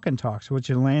do walk and talks,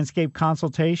 which is a landscape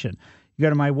consultation. You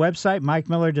go to my website,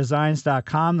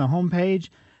 MikeMillerDesigns.com, the homepage.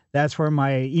 That's where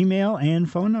my email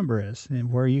and phone number is and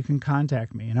where you can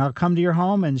contact me. And I'll come to your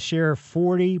home and share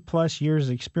 40-plus years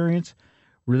experience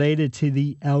related to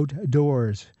the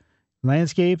outdoors.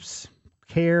 Landscapes,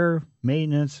 care,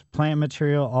 maintenance, plant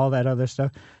material, all that other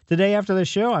stuff. Today after the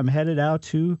show, I'm headed out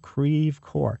to Creve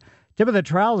Coeur. Tip of the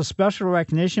Trial is a special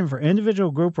recognition for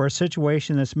individual, group, or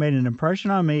situation that's made an impression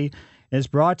on me. It's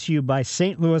brought to you by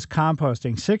St. Louis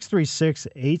Composting,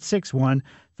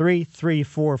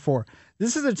 636-861-3344.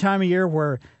 This is the time of year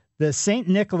where the St.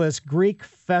 Nicholas Greek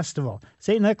Festival.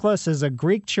 St. Nicholas is a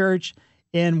Greek church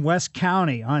in West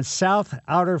County on South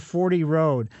Outer 40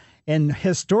 Road. And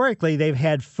historically, they've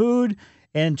had food,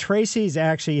 and Tracy's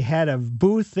actually had a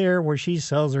booth there where she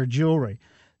sells her jewelry.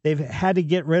 They've had to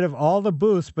get rid of all the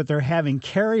booths, but they're having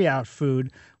carry-out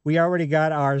food. We already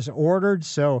got ours ordered.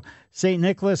 So St.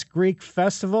 Nicholas Greek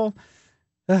Festival,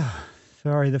 the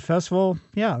festival,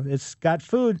 yeah, it's got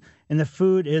food, and the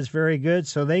food is very good.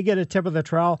 So they get a tip of the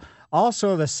trowel.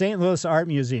 Also, the St. Louis Art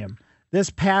Museum. This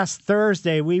past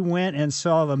Thursday, we went and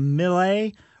saw the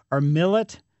Millet.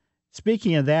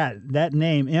 Speaking of that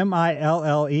name,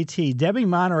 Millet, Debbie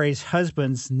Monterey's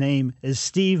husband's name is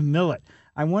Steve Millet.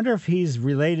 I wonder if he's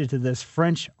related to this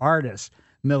French artist,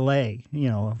 Millet,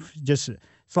 just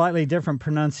slightly different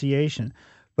pronunciation.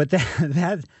 But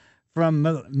that from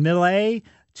Millet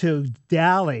to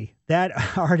Dali,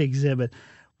 that art exhibit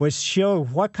show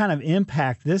what kind of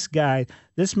impact this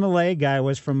Millet guy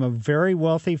was from a very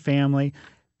wealthy family,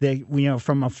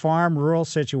 from a farm rural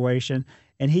situation.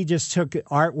 And he just took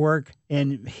artwork,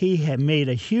 and he had made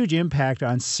a huge impact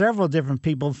on several different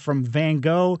people, from Van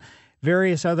Gogh,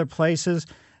 various other places.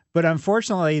 But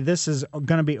unfortunately, this is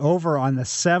going to be over on the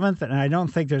 7th, and I don't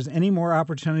think there's any more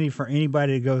opportunity for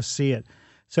anybody to go see it.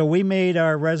 So we made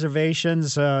our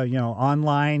reservations,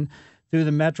 online through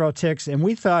the MetroTix, and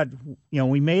we thought,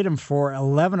 we made them for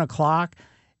 11 o'clock,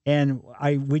 and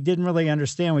we didn't really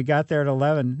understand. We got there at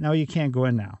 11. No, you can't go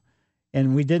in now.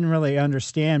 And we didn't really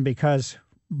understand because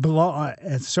below,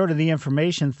 sort of the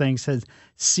information thing says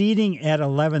seating at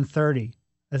 11:30.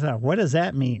 I thought, what does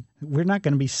that mean? We're not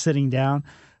going to be sitting down.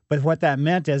 But what that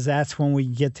meant is that's when we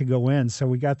get to go in. So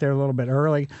we got there a little bit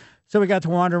early. So we got to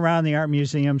wander around the art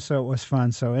museum, so it was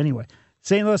fun. So anyway,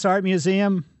 St. Louis Art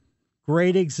Museum,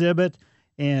 great exhibit.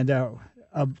 And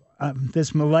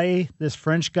this Millet, this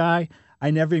French guy,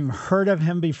 I never even heard of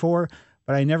him before,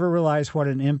 but I never realized what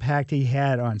an impact he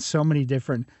had on so many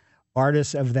different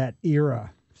artists of that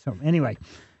era. So anyway,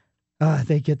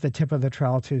 they get the tip of the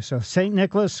trowel too. So St.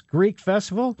 Nicholas Greek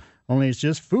Festival, only it's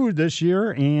just food this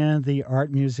year, and the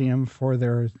Art Museum for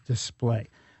their display.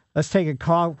 Let's take a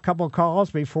couple of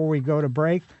calls before we go to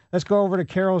break. Let's go over to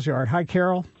Carol's yard. Hi,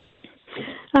 Carol.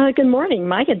 Good morning,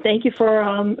 Mike, and thank you for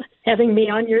having me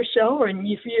on your show and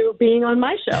you being on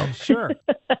my show. Sure.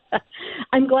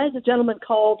 I'm glad the gentleman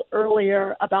called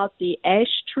earlier about the ash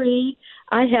tree.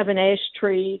 I have an ash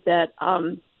tree that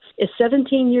is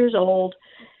 17 years old.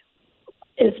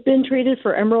 It's been treated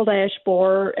for emerald ash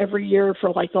borer every year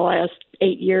for like the last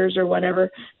 8 years or whatever.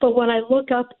 But when I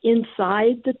look up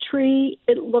inside the tree,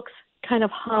 it looks kind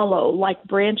of hollow, like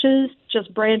branches,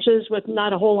 just branches with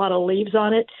not a whole lot of leaves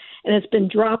on it. And it's been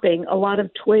dropping a lot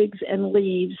of twigs and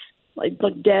leaves, like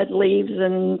dead leaves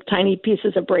and tiny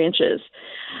pieces of branches.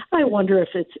 I wonder if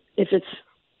it's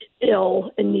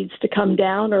ill and needs to come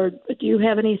down, or do you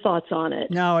have any thoughts on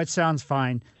it? No, it sounds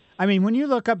fine. I mean, when you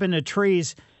look up into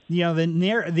trees,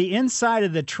 the inside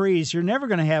of the trees, you're never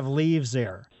going to have leaves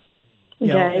there.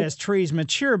 As trees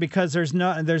mature, because there's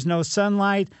no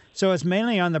sunlight, so it's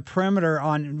mainly on the perimeter,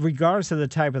 regardless of the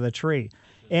type of the tree.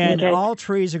 And all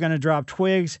trees are going to drop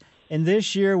twigs. And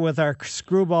this year, with our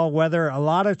screwball weather, a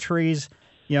lot of trees,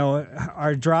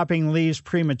 are dropping leaves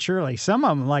prematurely. Some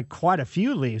of them, like quite a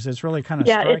few leaves. It's really kind of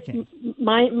striking.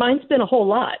 Mine's been a whole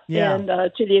lot. Yeah. And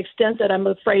to the extent that I'm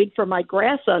afraid for my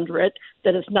grass under it,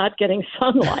 that it's not getting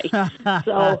sunlight.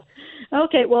 So,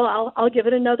 okay, well, I'll give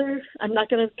it another. I'm not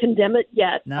going to condemn it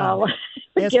yet. No,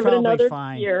 I'll give it another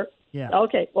fine. year. Yeah.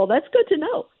 Okay, well, that's good to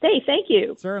know. Hey, thank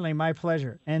you. Certainly, my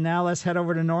pleasure. And now let's head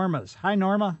over to Norma's. Hi,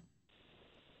 Norma.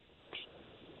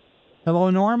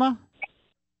 Hello, Norma.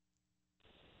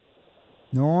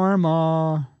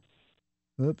 Norma.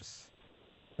 Oops.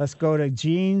 Let's go to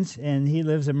Gene's, and he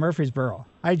lives in Murfreesboro.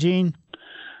 Hi, Gene.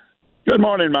 Good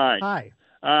morning, Mike. Hi.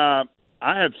 I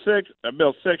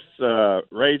built six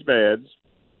raised beds.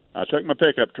 I took my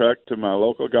pickup truck to my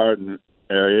local garden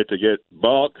area to get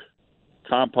bulk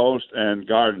compost and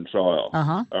garden soil,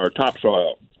 or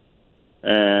topsoil.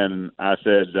 And I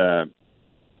said,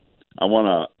 I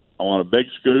want a big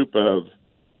scoop of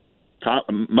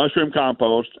mushroom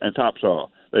compost and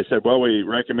topsoil. They said, well, we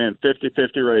recommend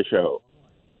 50-50 ratio.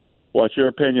 What's your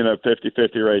opinion of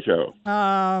 50-50 ratio?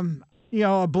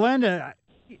 A blend of,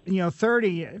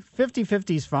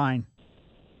 50-50 is fine.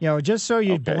 Just so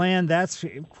you blend, that's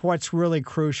what's really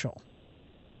crucial.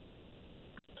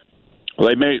 Well,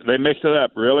 they mixed it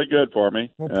up really good for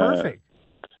me. Well, perfect.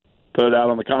 Put it out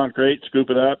on the concrete,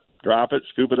 scoop it up, drop it,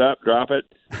 scoop it up, drop it.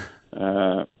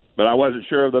 But I wasn't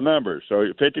sure of the numbers. So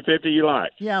 50-50 you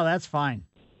like? Yeah, that's fine.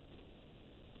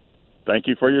 Thank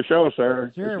you for your show,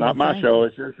 sir. Sure, It's not my show,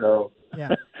 it's your show.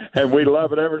 Yeah. And we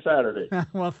love it every Saturday.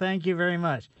 Well, thank you very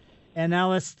much. And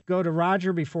now let's go to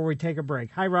Roger before we take a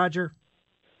break. Hi, Roger.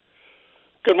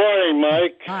 Good morning,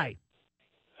 Mike. Hi.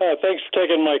 Thanks for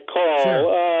taking my call.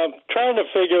 Sure. Trying to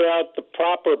figure out the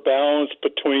proper balance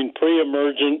between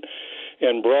pre-emergent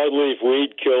and broadleaf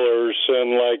weed killers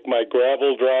in like my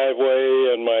gravel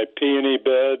driveway and my peony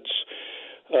beds.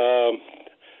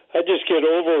 I just get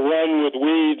overrun with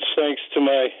weeds thanks to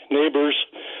my neighbors.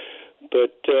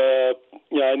 But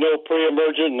I know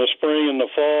pre-emergent in the spring and the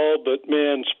fall, but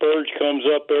man, spurge comes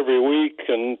up every week,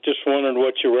 and just wondering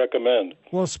what you recommend.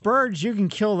 Well, spurge, you can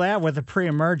kill that with a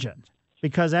pre-emergent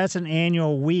because that's an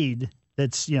annual weed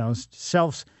that's,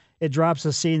 it drops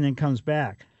a seed and then comes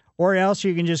back. Or else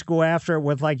you can just go after it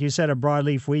with, like you said, a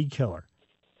broadleaf weed killer.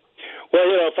 Well,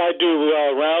 if I do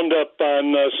Roundup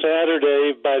on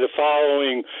Saturday, by the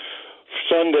following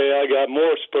Sunday I got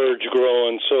more spurge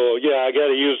growing. So, I got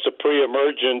to use the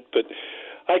pre-emergent, but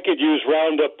I could use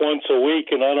Roundup once a week,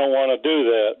 and I don't want to do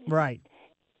that. Right.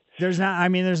 There's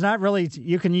not really,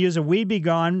 you can use a Weed B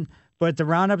Gone, but the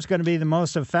Roundup's going to be the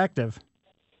most effective.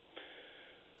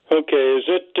 Okay, is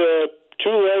it too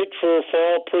late for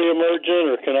fall pre-emergent,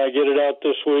 or can I get it out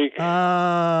this week?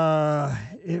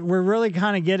 We're really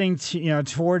kind of getting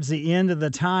towards the end of the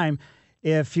time.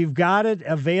 If you've got it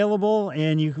available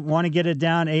and you want to get it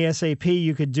down ASAP,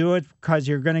 you could do it because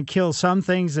you're going to kill some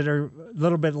things that are a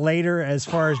little bit later as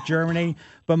far as germinating.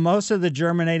 But most of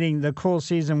the cool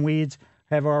season weeds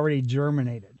have already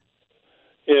germinated.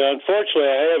 Yeah, unfortunately,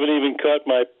 I haven't even cut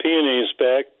my peonies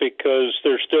back because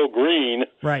they're still green.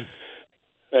 Right.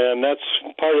 And that's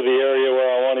part of the area where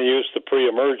I want to use the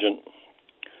pre-emergent.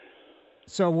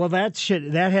 So, well, that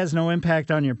has no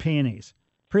impact on your peonies.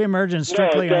 Pre-emergent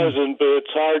strictly. No, it doesn't, but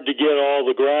it's hard to get all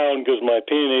the ground because my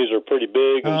peonies are pretty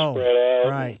big and spread out.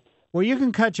 Right. Well, you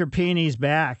can cut your peonies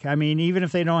back. I mean, even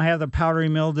if they don't have the powdery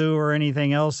mildew or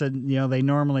anything else that they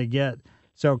normally get.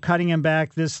 So cutting them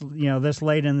back this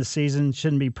late in the season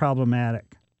shouldn't be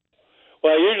problematic.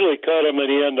 Well, I usually cut them at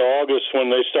the end of August when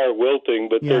they start wilting,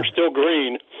 but they're still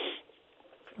green.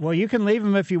 Well, you can leave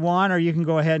them if you want, or you can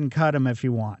go ahead and cut them if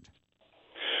you want.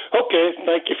 Okay,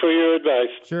 thank you for your advice.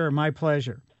 Sure, my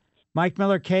pleasure. Mike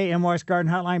Miller, KMOX Garden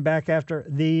Hotline, back after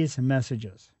these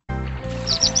messages.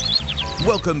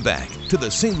 Welcome back to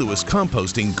the St. Louis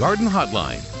Composting Garden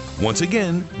Hotline. Once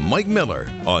again, Mike Miller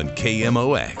on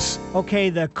KMOX. Okay,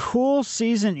 the cool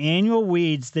season annual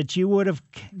weeds that you would have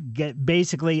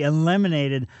basically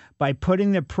eliminated by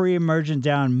putting the pre-emergent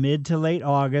down mid to late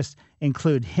August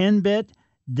include henbit,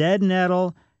 dead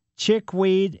nettle,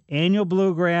 chickweed, annual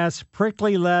bluegrass,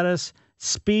 prickly lettuce,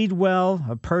 speedwell,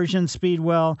 a Persian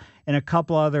speedwell, and a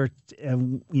couple other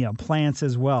plants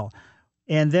as well.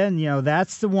 And then,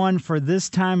 that's the one for this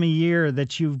time of year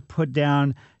that you put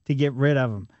down to get rid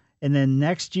of them. And then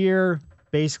next year,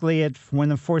 basically when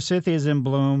the forsythia is in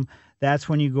bloom, that's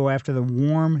when you go after the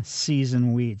warm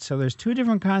season weeds. So there's two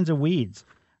different kinds of weeds.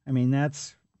 I mean,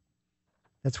 that's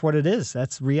what it is.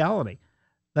 That's reality.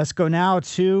 Let's go now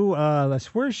to,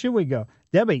 where should we go?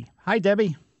 Debbie. Hi,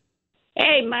 Debbie.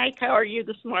 Hey, Mike. How are you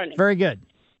this morning? Very good.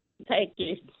 Thank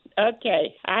you.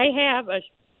 Okay. I have a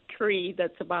tree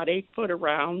that's about 8 foot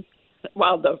around.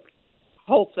 Well, the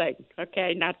whole thing.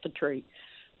 Okay, not the tree.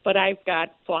 But I've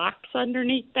got phlox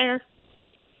underneath there.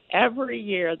 Every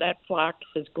year that phlox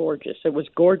is gorgeous. It was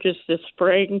gorgeous this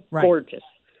spring. Right. Gorgeous.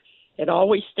 It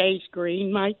always stays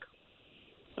green, Mike.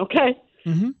 Okay?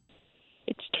 Mm-hmm.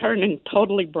 It's turning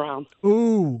totally brown.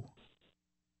 Ooh.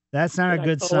 That's not a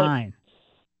good sign.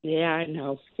 Yeah, I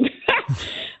know.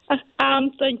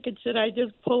 I'm thinking, should I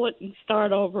just pull it and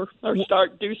start over or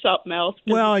do something else?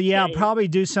 Well, yeah, probably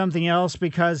do something else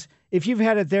because if you've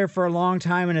had it there for a long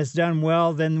time and it's done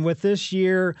well, then with this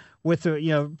year, with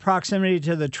the proximity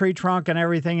to the tree trunk and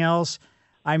everything else,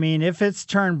 I mean, if it's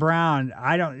turned brown,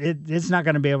 it's not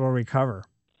going to be able to recover.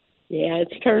 Yeah,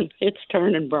 it's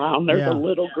turning brown. There's a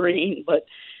little green, but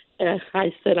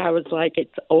I said I was like,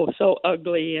 it's so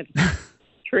ugly, and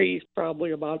tree's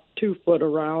probably about 2 foot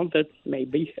around it,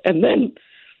 maybe, and then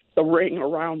the ring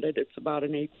around it, it's about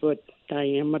an 8 foot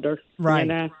diameter.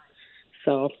 Right.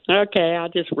 So okay, I'll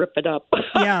just rip it up.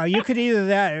 Yeah, you could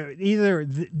either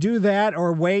do that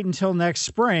or wait until next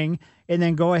spring and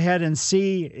then go ahead and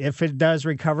see if it does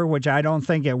recover, which I don't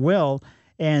think it will,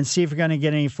 and see if you're going to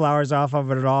get any flowers off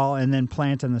of it at all, and then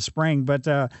plant in the spring. But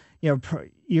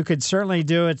you could certainly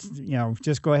do it.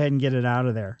 Just go ahead and get it out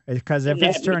of there because if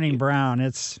it's turning brown,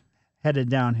 it's headed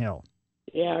downhill.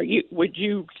 Yeah. Would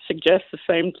you suggest the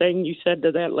same thing you said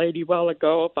to that lady a while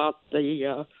ago about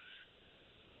the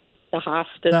The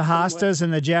hostas. The hostas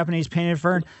and the Japanese painted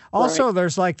fern. Also,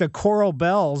 there's like the coral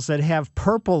bells that have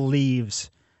purple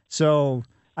leaves. So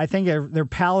I think they're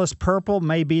Palace purple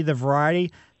may be the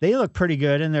variety. They look pretty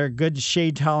good, and they're good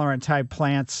shade-tolerant type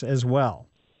plants as well.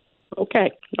 Okay.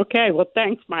 Well,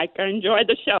 thanks, Mike. I enjoyed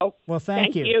the show. Well,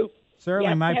 thank you.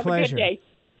 Certainly, my have pleasure. A good day.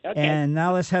 Okay. And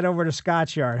now let's head over to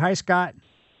Scott's yard. Hi, Scott.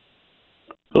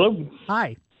 Hello.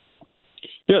 Hi.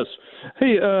 Yes.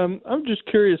 Hey, I'm just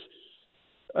curious.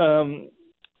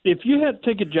 If you had to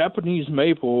take a Japanese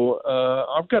maple,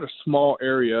 I've got a small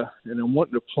area, and I'm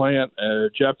wanting to plant a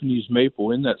Japanese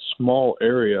maple in that small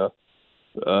area,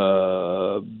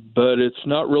 but it's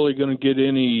not really going to get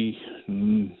any,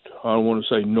 I don't want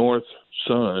to say north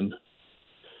sun.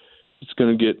 It's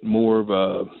going to get more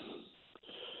of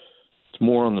it's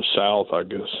more on the south, I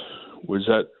guess. Was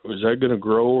that going to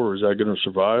grow, or is that going to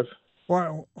survive?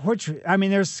 Well,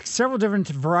 there's several different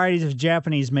varieties of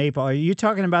Japanese maple. Are you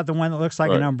talking about the one that looks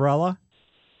like an umbrella?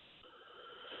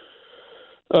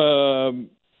 Now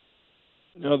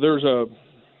there's a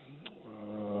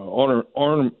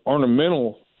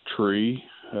ornamental tree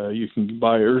you can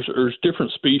buy. There's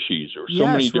different species, or so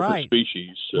many different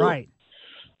species. So, right.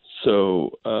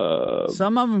 So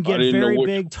some of them get very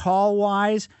big,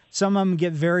 tall-wise. Some of them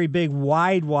get very big,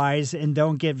 wide-wise, and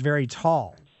don't get very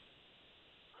tall.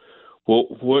 Well,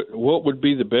 what would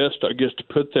be the best, I guess, to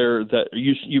put there? That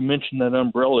you mentioned that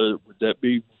umbrella. Would that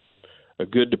be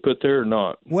good to put there or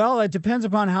not? Well, it depends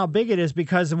upon how big it is,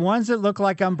 because the ones that look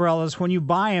like umbrellas, when you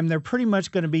buy them, they're pretty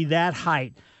much going to be that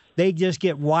height. They just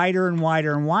get wider and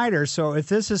wider and wider. So if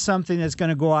this is something that's going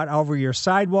to go out over your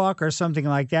sidewalk or something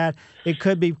like that, it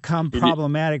could become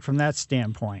problematic from that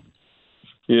standpoint.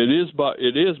 It's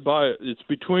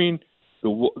between the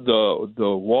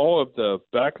wall of the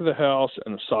back of the house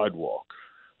and the sidewalk.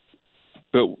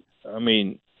 But I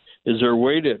mean, is there a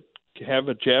way to have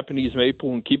a Japanese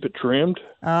maple and keep it trimmed?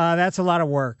 That's a lot of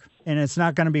work, and it's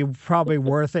not going to be probably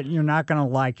worth it. You're not going to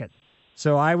like it.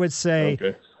 So I would say,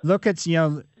 look at,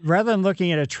 rather than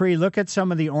looking at a tree, look at some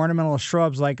of the ornamental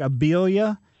shrubs like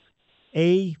Abelia,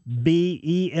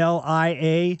 Abelia,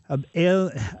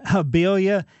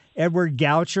 Abelia, Edward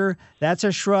Goucher. That's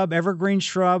a shrub, evergreen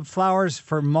shrub, flowers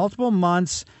for multiple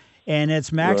months, and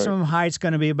its maximum height's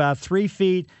going to be about 3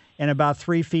 feet and about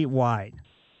 3 feet wide.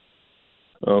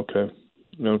 Okay.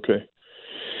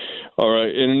 All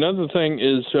right. And another thing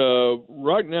is,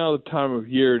 right now, the time of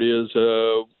year it is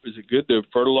it good to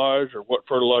fertilize, or what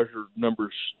fertilizer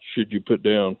numbers should you put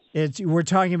down? We're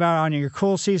talking about on your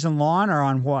cool season lawn, or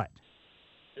on what?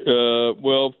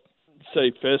 Well,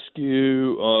 say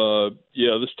fescue.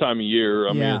 This time of year.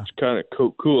 I mean, it's kind of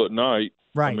cool at night.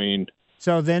 Right. I mean,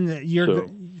 so then you're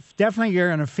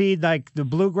going to feed like the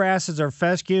bluegrasses or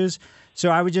fescues. So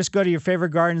I would just go to your favorite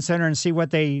garden center and see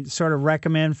what they sort of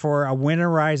recommend for a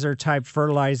winterizer type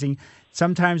fertilizing.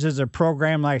 Sometimes there's a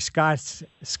program like Scott's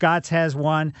has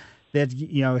one that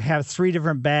have 3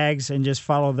 different bags and just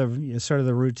follow the sort of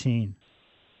the routine.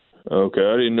 Okay,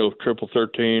 I didn't know if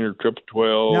 13 or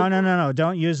 12. No.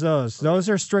 Don't use those. Those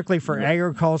are strictly for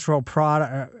agricultural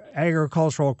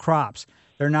crops.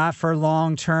 They're not for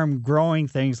long-term growing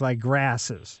things like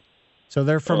grasses. So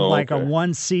they're from like a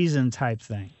one-season type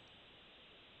thing.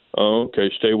 Oh, okay.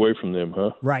 Stay away from them,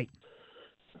 huh? Right.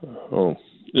 Oh,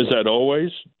 is that always?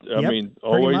 I mean,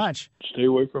 always pretty much. Stay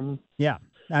away from them? Yeah.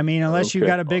 I mean, unless you've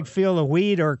got a big field of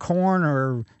wheat or corn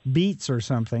or beets or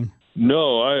something.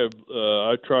 No, I have.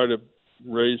 I try to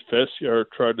raise fescue, or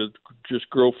try to just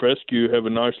grow fescue, have a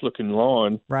nice looking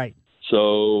lawn. Right.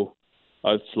 So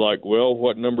it's like, well,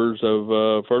 what numbers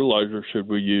of fertilizer should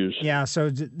we use? Yeah. So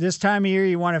this time of year,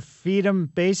 you want to feed them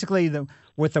basically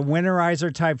with a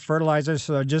winterizer type fertilizer.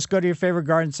 So just go to your favorite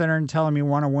garden center and tell them you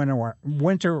want a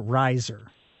winterizer.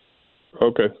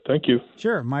 Okay. Thank you.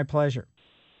 Sure. My pleasure.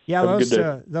 Yeah,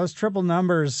 those triple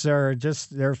numbers are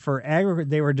they're for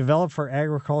they were developed for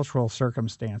agricultural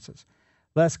circumstances.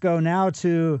 Let's go now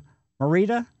to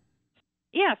Marita.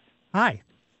 Yes. Hi.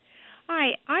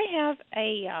 Hi. I have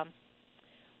a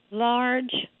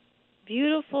large,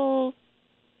 beautiful.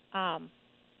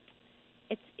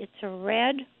 It's a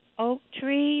red oak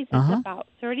tree that's about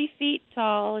 30 feet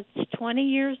tall. It's 20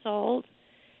 years old,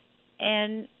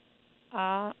 and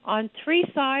on 3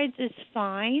 sides is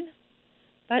fine.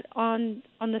 But on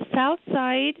the south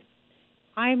side,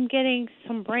 I'm getting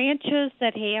some branches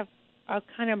that have a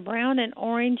kind of brown and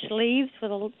orange leaves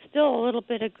with still a little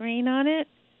bit of green on it.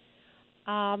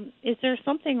 Is there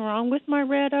something wrong with my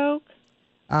red oak?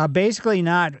 Basically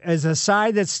not. As a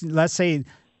side that's, let's say,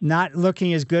 not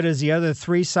looking as good as the other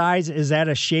 3 sides, is that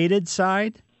a shaded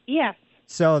side? Yes.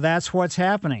 So that's what's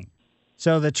happening.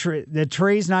 So the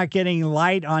tree's not getting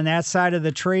light on that side of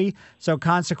the tree, so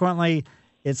consequently,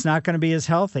 it's not going to be as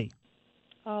healthy.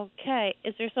 Okay.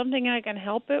 Is there something I can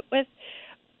help it with?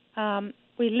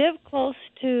 We live close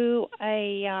to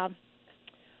a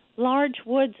large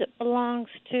woods that belongs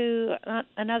to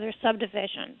another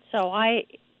subdivision. So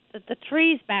the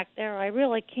trees back there I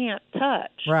really can't touch.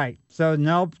 Right. So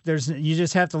nope, you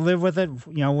just have to live with it,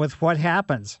 with what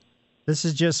happens. This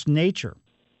is just nature.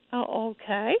 Oh,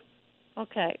 okay.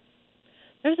 Okay.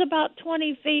 There's about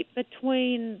 20 feet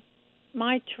between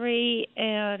my tree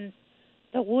and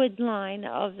the wood line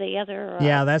of the other.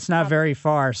 Yeah, that's not very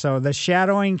far. So the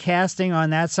shadowing casting on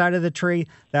that side of the tree,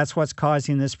 that's what's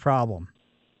causing this problem.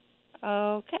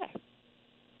 Okay.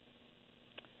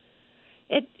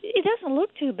 It doesn't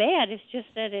look too bad. It's just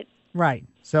that it. Right.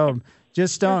 So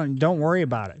just don't worry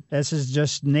about it. This is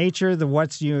just nature.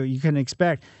 You can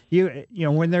expect.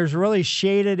 When there's really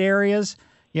shaded areas,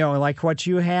 like what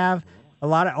you have, a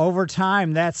lot of over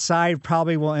time that side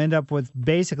probably will end up with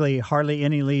basically hardly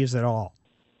any leaves at all.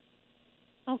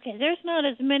 Okay, there's not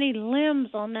as many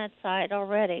limbs on that side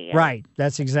already. Right,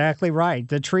 that's exactly right.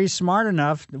 The tree's smart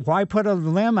enough. Why put a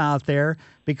limb out there?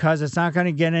 Because it's not going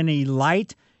to get any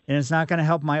light, and it's not going to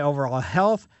help my overall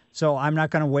health, so I'm not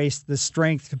going to waste the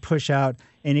strength to push out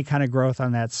any kind of growth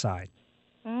on that side.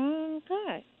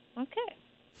 Okay.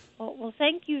 Well,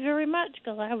 thank you very much,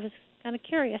 because I was kind of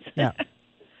curious. Yeah,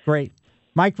 great.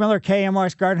 Mike Miller,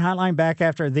 KMOX Garden Hotline, back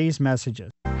after these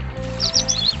messages.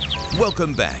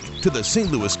 Welcome back to the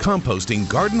St. Louis Composting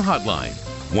Garden Hotline.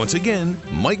 Once again,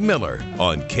 Mike Miller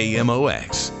on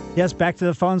KMOX. Yes, back to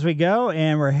the phones we go,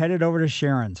 and we're headed over to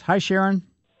Sharon's. Hi, Sharon.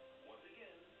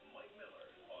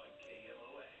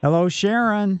 Hello,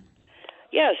 Sharon.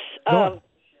 Yes,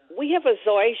 we have a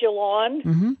zoysia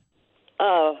lawn,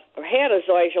 or had a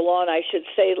zoysia lawn, I should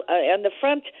say, and the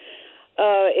front,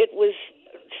 it was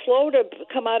slow to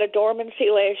come out of dormancy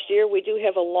last year. We do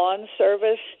have a lawn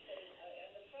service.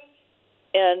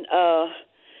 And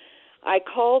I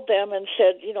called them and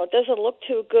said, it doesn't look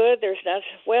too good.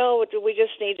 We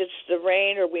just need the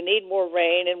rain, or we need more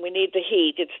rain, and we need the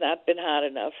heat. It's not been hot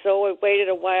enough. So I waited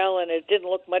a while, and it didn't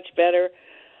look much better.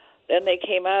 Then they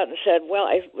came out and said,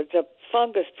 it's a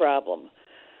fungus problem.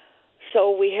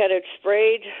 So we had it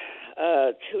sprayed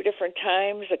 2 different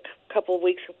times, a couple of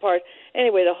weeks apart.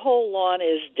 Anyway, the whole lawn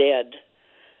is dead.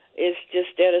 Is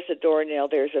just dead as a doornail.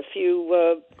 There's a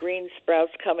few green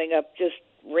sprouts coming up just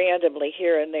randomly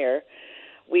here and there.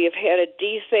 We have had it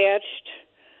dethatched,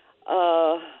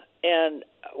 and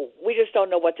we just don't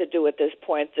know what to do at this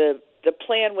point. The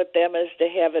plan with them is to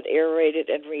have it aerated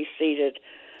and reseeded,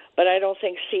 but I don't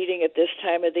think seeding at this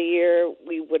time of the year,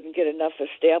 we wouldn't get enough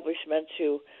establishment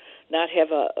to not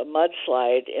have a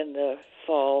mudslide in the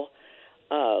fall.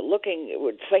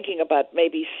 Thinking about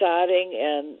maybe sodding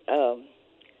and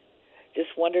just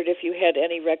wondered if you had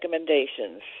any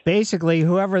recommendations. Basically,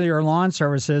 whoever your lawn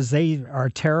service is, they are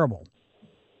terrible.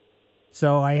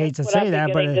 So I hate to say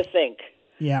that, but to think.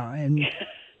 Yeah,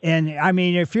 and I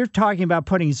mean, if you're talking about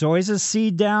putting zoysia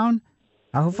seed down,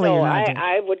 hopefully you're not.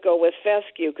 I would go with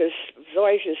fescue, because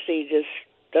zoysia seed just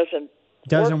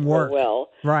doesn't work well.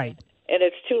 Right. And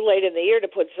it's too late in the year to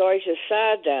put zoysia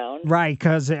sod down. Right,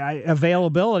 because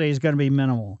availability is going to be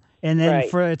minimal. And then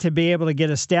for it to be able to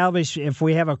get established, if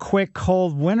we have a quick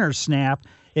cold winter snap,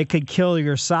 it could kill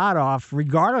your sod off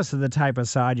regardless of the type of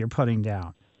sod you're putting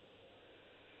down.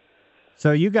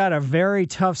 So you got a very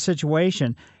tough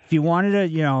situation. If you wanted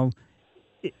to,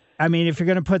 if you're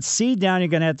going to put seed down, you're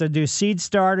going to have to do seed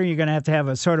starter. You're going to have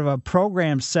a sort of a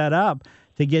program set up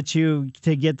to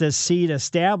get this seed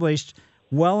established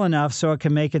well enough so it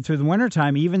can make it through the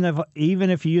wintertime. Even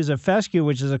if you use a fescue,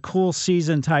 which is a cool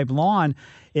season type lawn,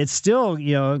 it's still,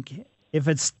 if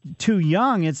it's too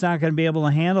young, it's not going to be able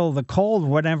to handle the cold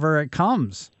whenever it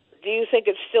comes. Do you think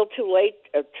it's still too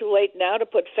late now to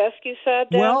put fescue sod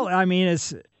down? Well, I mean,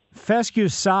 it's fescue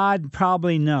sod,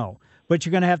 probably no. But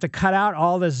you're going to have to cut out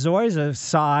all this zoysia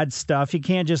sod stuff. You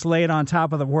can't just lay it on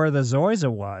top of where the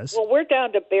zoysia was. Well, we're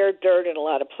down to bare dirt in a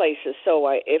lot of places, so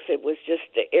if it was just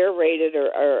aerated or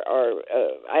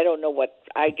I don't know what,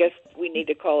 I guess we need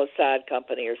to call a sod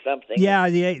company or something. Yeah,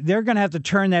 they're going to have to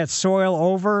turn that soil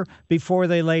over before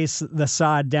they lay the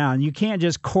sod down. You can't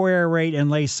just core-aerate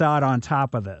and lay sod on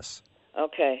top of this.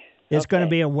 Okay. It's going to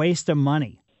be a waste of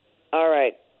money. All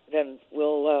right. Then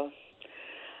we'll...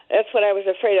 That's what I was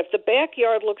afraid of. The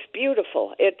backyard looks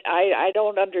beautiful. I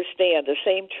don't understand the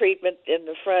same treatment in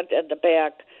the front and the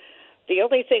back. The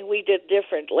only thing we did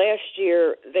different, last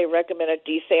year they recommended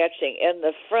dethatching, and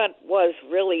the front was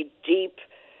really deep.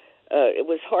 It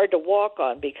was hard to walk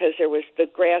on because the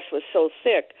grass was so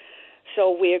thick.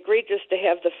 So we agreed just to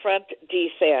have the front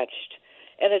dethatched.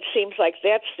 And it seems like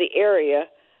that's the area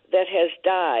that has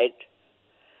died.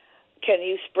 Can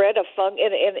you spread a fungus?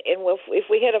 And if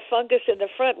we had a fungus in the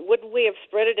front, wouldn't we have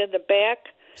spread it in the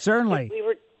back? Certainly. We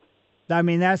were. I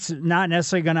mean, that's not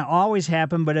necessarily going to always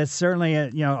happen, but it's certainly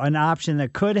an option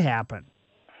that could happen.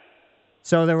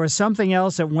 So there was something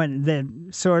else that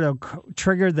sort of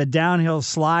triggered the downhill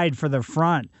slide for the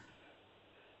front.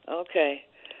 Okay.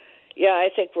 Yeah, I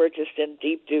think we're just in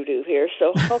deep doo-doo here.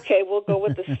 So, okay, we'll go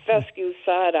with the fescue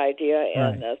sod idea,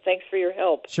 and thanks for your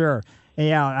help. Sure.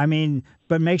 Yeah, I mean,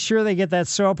 but make sure they get that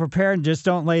soil prepared and just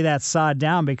don't lay that sod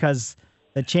down, because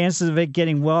the chances of it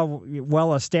getting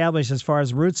well established as far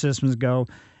as root systems go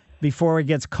before it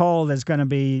gets cold is going to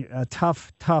be a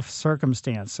tough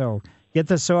circumstance. So get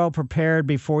the soil prepared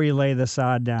before you lay the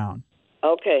sod down.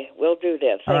 Okay, we'll do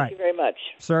that. Thank you very much.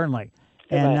 Certainly.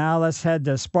 Goodbye. And now let's head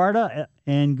to Sparta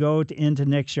and go into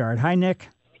Nick's yard. Hi, Nick.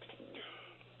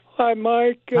 Hi,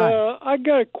 Mike. Hi. I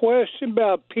got a question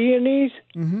about peonies.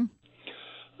 Mm-hmm.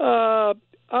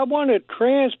 I want to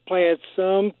transplant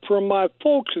some from my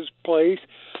folks' place,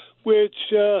 which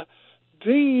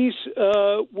these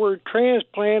were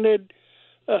transplanted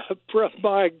from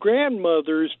my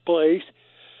grandmother's place,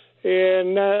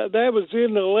 and that was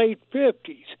in the late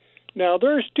 50s. Now,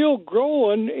 they're still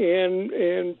growing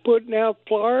and putting out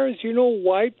flowers,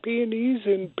 white peonies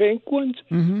and pink ones,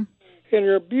 and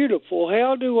they're beautiful.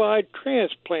 How do I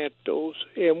transplant those,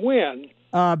 and when?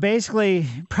 Basically,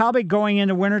 probably going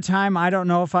into wintertime, I don't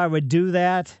know if I would do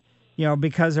that,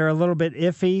 because they're a little bit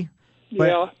iffy. But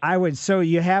yeah. I would. So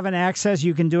you have an access,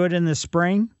 you can do it in the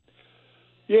spring?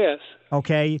 Yes.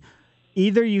 Okay.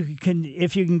 Either you can,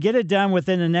 if you can get it done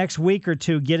within the next week or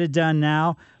two, get it done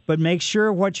now. But make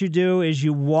sure what you do is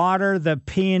you water the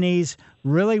peonies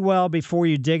really well before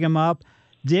you dig them up.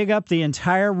 Dig up the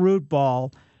entire root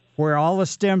ball where all the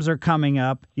stems are coming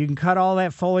up. You can cut all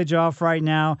that foliage off right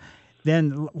now.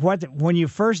 Then when you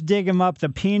first dig them up, the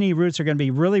peony roots are going to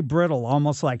be really brittle,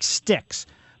 almost like sticks.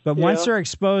 But once they're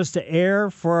exposed to air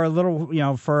for a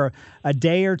little, for a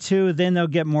day or two, then they'll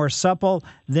get more supple.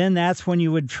 Then that's when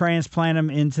you would transplant them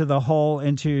into the hole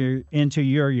into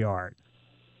your yard.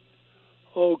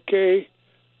 Okay.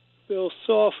 They'll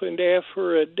soften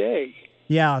after a day.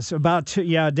 Yeah, so about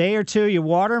a day or two. You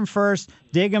water them first,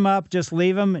 dig them up, just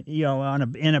leave them,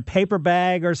 in a paper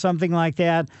bag or something like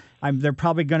that. They're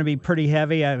probably going to be pretty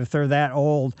heavy if they're that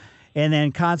old. And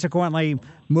then consequently,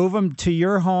 move them to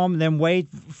your home, then wait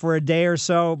for a day or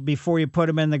so before you put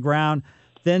them in the ground.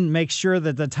 Then make sure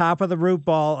that the top of the root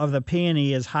ball of the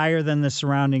peony is higher than the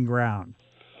surrounding ground.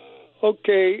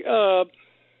 Okay.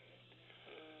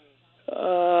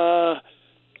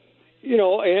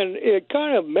 And it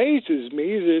kind of amazes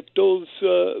me that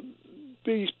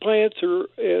these plants are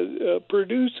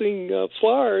producing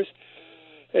flowers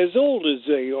as old as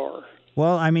they are.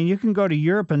 Well, I mean, you can go to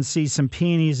Europe and see some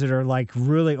peonies that are like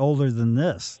really older than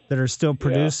this, that are still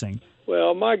producing. Yeah.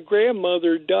 Well, my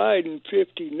grandmother died in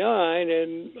 59,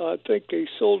 and I think they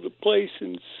sold the place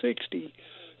in 60.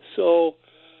 So,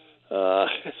 yeah,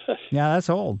 that's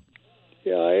old.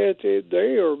 Yeah,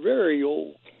 they are very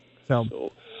old.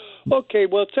 So, okay,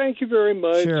 well, thank you very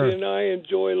much, Sure. and I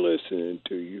enjoy listening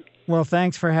to you. Well,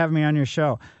 thanks for having me on your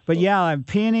show. But yeah,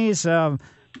 peonies,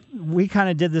 we kind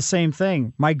of did the same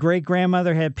thing. My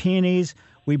great-grandmother had peonies.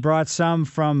 We brought some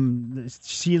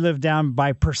she lived down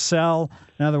by Purcell,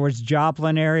 in other words,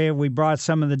 Joplin area. We brought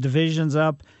some of the divisions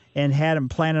up and had them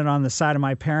planted on the side of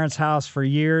my parents' house for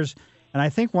years. And I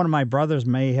think one of my brothers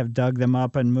may have dug them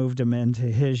up and moved them into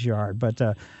his yard. But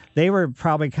they were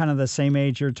probably kind of the same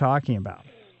age you're talking about.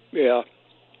 Yeah.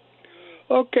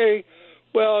 Okay.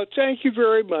 Well, thank you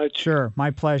very much. Sure. My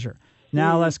pleasure.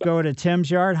 Now let's go to Tim's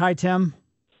yard. Hi, Tim.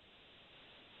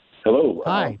 Hello.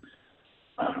 Hi.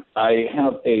 I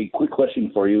have a quick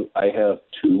question for you. I have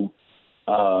two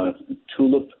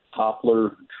tulip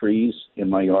poplar trees in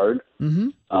my yard. Mm-hmm.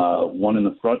 One in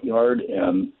the front yard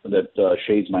and that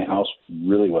shades my house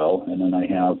really well, and then I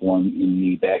have one in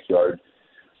the backyard.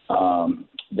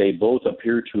 They both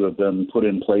appear to have been put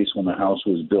in place when the house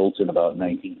was built in about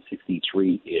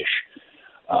 1963-ish.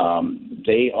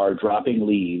 They are dropping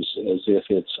leaves as if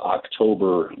it's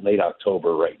late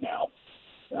October right now.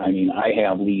 I mean, I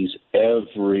have leaves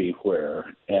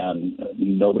everywhere, and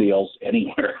nobody else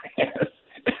anywhere has.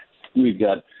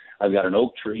 I've got an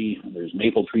oak tree. There's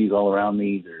maple trees all around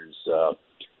me. There's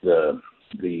the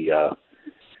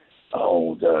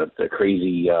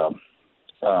crazy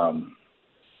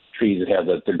trees that have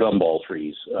they're gumball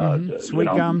trees. Sweet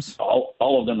gums.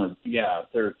 All of them are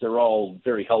they're all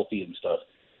very healthy and stuff.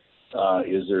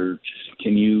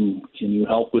 Can you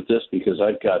help with this? Because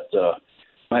I've got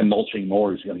my mulching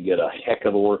mower is going to get a heck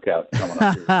of a workout coming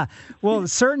up here. Well,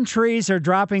 certain trees are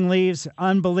dropping leaves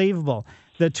unbelievable.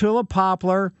 The tulip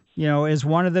poplar, is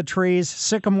one of the trees.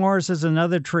 Sycamores is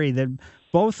another tree.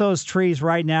 Both those trees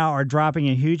right now are dropping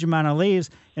a huge amount of leaves,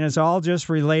 and it's all just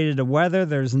related to weather.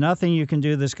 There's nothing you can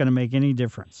do that's going to make any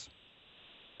difference.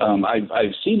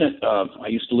 I've seen it. I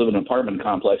used to live in an apartment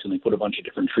complex, and they put a bunch of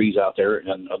different trees out there,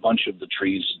 and a bunch of the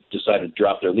trees decided to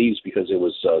drop their leaves because it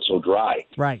was so dry.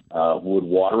 Right. Would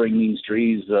watering these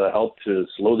trees help to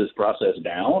slow this process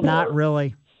down? Not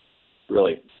really.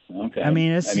 Really? Okay. I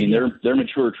mean, they're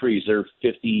mature trees. They're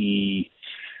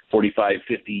 45,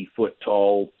 50 foot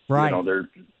tall. Right.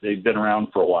 They've been around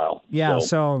for a while. Yeah.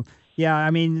 So the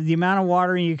amount of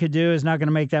watering you could do is not going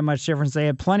to make that much difference. They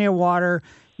had plenty of water,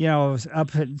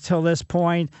 up until this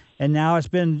point, and now it's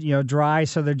been, dry,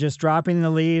 so they're just dropping the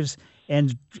leaves.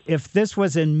 And if this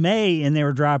was in May and they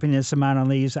were dropping this amount of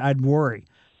leaves, I'd worry.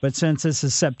 But since this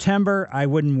is September, I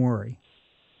wouldn't worry.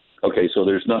 Okay, so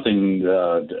there's nothing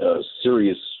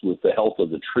serious with the health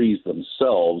of the trees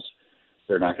themselves.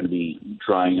 They're not going to be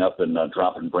drying up and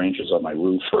dropping branches on my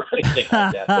roof or anything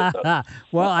like that.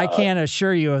 Well, I can't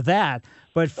assure you of that.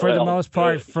 But for the most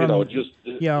part, besides what you're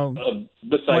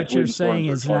saying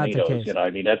is not the case.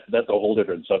 That's a whole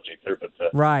different subject there. But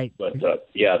right. But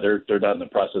they're not in the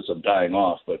process of dying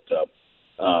off. But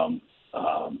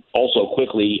also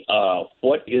quickly,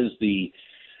 what is the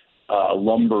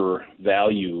lumber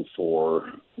value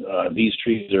for these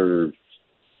trees? Are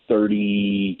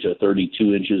 30 to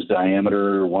 32 inches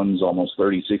diameter. One's almost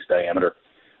 36 diameter.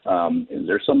 Is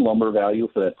there some lumber value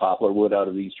for that poplar wood out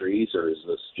of these trees, or is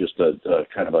this just a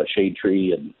kind of a shade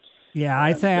tree?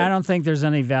 I don't think there's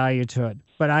any value to it,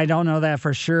 but I don't know that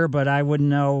for sure. But I wouldn't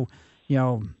know.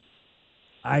 I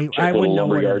wouldn't know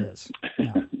what it is.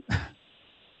 No.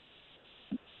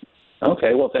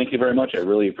 Okay, well, thank you very much. I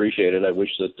really appreciate it. I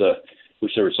wish there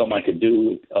was something I could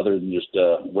do other than just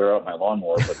wear out my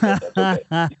lawnmower, but that's okay.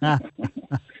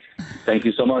 Thank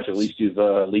you so much. At least you've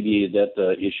alleviated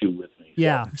that issue with me.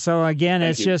 Yeah. So again,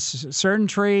 it's just certain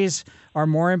trees are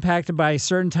more impacted by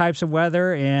certain types of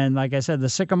weather, and like I said, the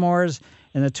sycamores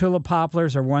and the tulip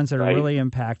poplars are ones that are really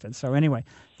impacted. So anyway,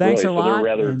 thanks a lot.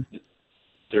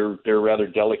 They're rather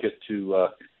delicate to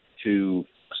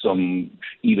some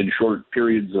even short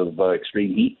periods of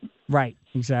extreme heat. Right.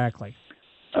 Exactly.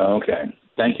 Okay.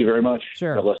 Thank you very much.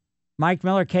 Sure. Mike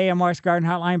Miller, KMOX Garden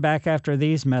Hotline, back after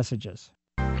these messages.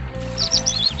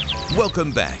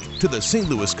 Welcome back to the St.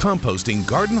 Louis Composting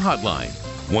Garden Hotline.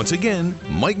 Once again,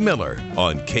 Mike Miller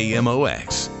on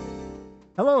KMOX.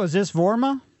 Hello, is this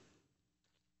Vorma?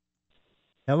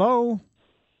 Hello?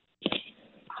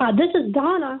 This is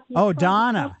Donna. Oh,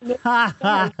 Donna.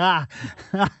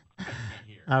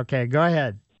 Okay, go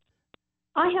ahead.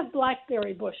 I have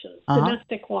blackberry bushes,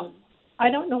 domestic ones. I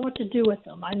don't know what to do with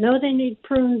them. I know they need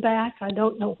pruned back. I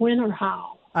don't know when or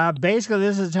how. Basically,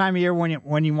 this is the time of year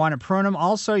when you want to prune them.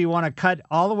 Also, you want to cut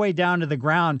all the way down to the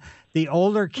ground the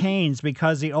older canes,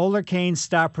 because the older canes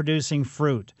stop producing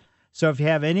fruit. So if you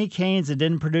have any canes that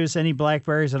didn't produce any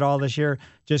blackberries at all this year,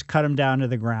 just cut them down to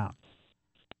the ground.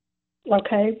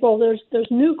 Okay. Well, there's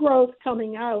new growth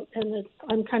coming out, and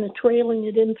I'm kind of trailing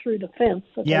it in through the fence.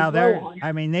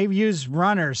 They've used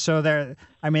runners, so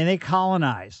they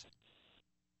colonize.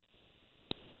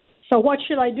 So what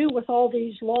should I do with all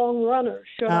these long runners?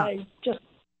 Should I just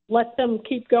let them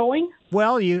keep going?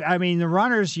 Well, the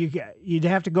runners, you'd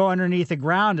have to go underneath the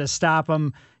ground to stop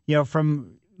them,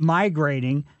 from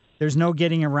migrating. There's no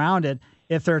getting around it.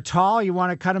 If they're tall, you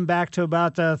want to cut them back to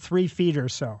about 3 feet or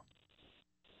so.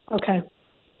 Okay.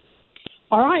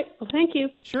 All right. Well, thank you.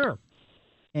 Sure.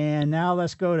 And now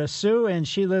let's go to Sue, and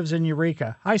she lives in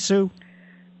Eureka. Hi, Sue.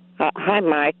 Hi,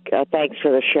 Mike. Thanks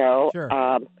for the show.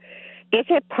 Sure. Is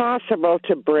it possible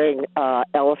to bring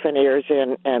elephant ears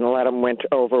in and let them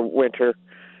over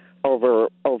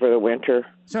the winter?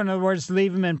 So in other words,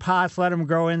 leave them in pots, let them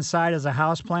grow inside as a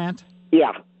house plant?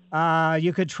 Yeah.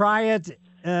 You could try it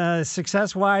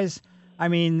success-wise.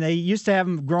 They used to have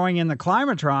them growing in the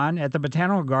Climatron at the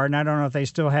Botanical Garden. I don't know if they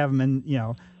still have them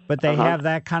but they have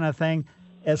that kind of thing.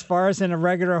 As far as in a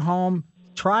regular home,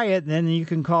 try it, then you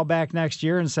can call back next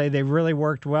year and say they really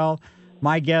worked well.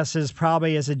 My guess is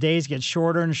probably as the days get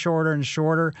shorter and shorter and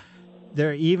shorter,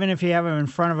 even if you have them in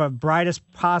front of a brightest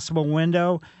possible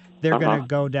window, they're going to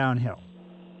go downhill.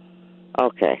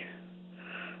 Okay.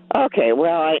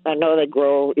 Well, I know they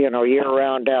grow,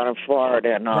 year-round down in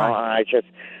Florida and all. Right.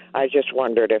 I just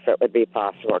wondered if it would be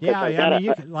possible.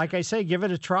 Like I say, give it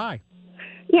a try.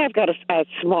 Yeah, I've got a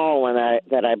small one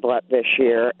that I bought this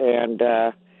year, and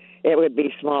it would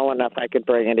be small enough I could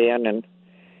bring it in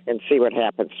and see what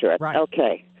happens to it. Right.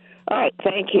 Okay. All right.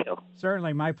 Thank you.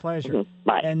 Certainly, my pleasure. Mm-hmm.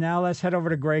 Bye. And now let's head over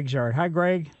to Greg's yard. Hi,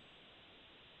 Greg.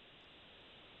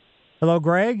 Hello,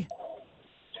 Greg.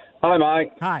 Hi,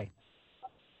 Mike. Hi.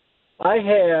 I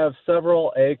have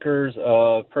several acres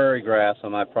of prairie grass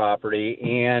on my property,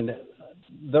 and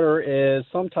there is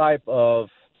some type of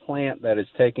plant that is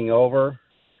taking over.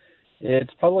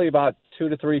 It's probably about 2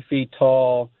 to 3 feet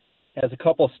tall, has a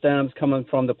couple stems coming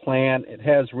from the plant. It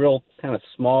has real kind of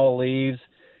small leaves,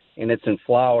 and it's in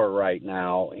flower right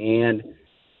now. And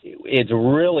it's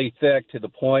really thick to the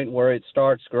point where it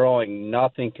starts growing.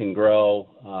 Nothing can grow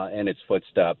in its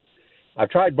footstep. I've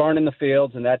tried burning the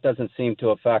fields, and that doesn't seem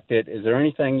to affect it. Is there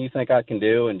anything you think I can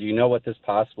do, and do you know what this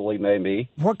possibly may be?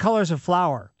 What color's a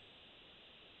flower?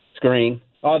 It's green.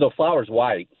 Oh, the flower's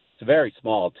white. It's very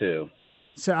small, too.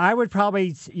 So I would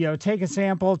probably, take a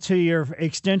sample to your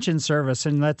extension service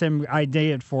and let them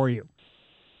ID it for you.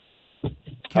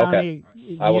 County,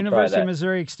 okay. I will University try that. of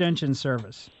Missouri Extension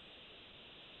Service.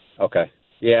 Okay.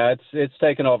 Yeah, it's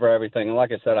taken over everything. And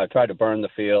like I said, I've tried to burn the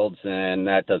fields, and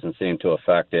that doesn't seem to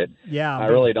affect it. Yeah. I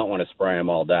really don't want to spray them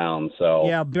all down. So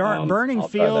yeah, burning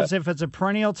fields, if it's a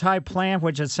perennial type plant,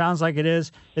 which it sounds like it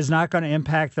is not going to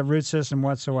impact the root system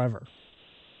whatsoever.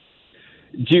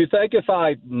 Do you think if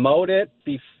I mowed it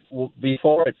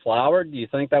before it flowered, do you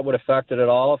think that would affect it at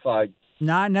all?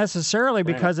 Not necessarily,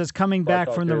 because it's coming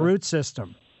back from the root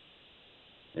system.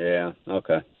 Yeah,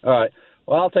 okay. All right.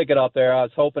 Well, I'll take it up there. I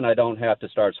was hoping I don't have to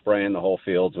start spraying the whole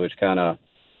fields, which kind of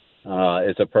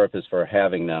is a purpose for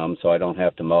having them, so I don't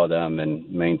have to mow them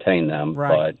and maintain them.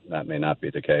 Right. But that may not be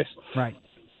the case. Right.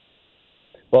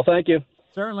 Well, thank you.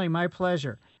 Certainly, my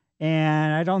pleasure.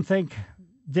 And I don't think,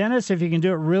 Dennis, if you can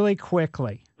do it really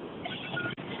quickly.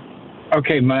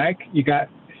 Okay, Mike, you got.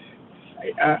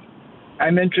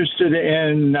 I'm interested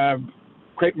in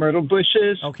crepe myrtle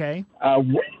bushes. Okay.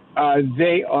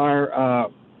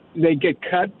 They get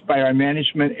cut by our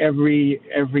management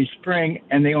every spring,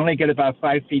 and they only get about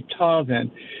 5 feet tall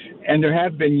then. And there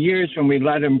have been years when we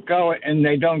let them go, and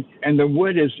they don't, and the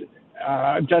wood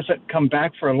doesn't come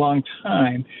back for a long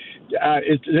time.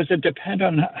 Does it depend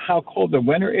on how cold the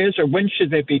winter is, or when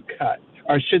should they be cut,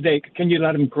 or can you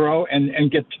let them grow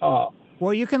and get tall?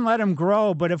 Well, you can let them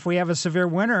grow, but if we have a severe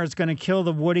winter, it's going to kill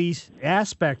the woody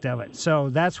aspect of it. So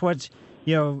that's what,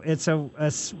 it's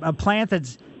a plant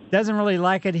that doesn't really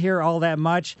like it here all that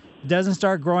much. It doesn't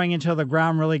start growing until the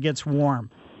ground really gets warm.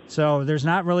 So there's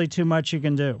not really too much you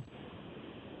can do.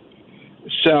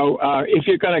 So if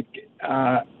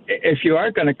you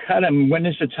are going to cut them, when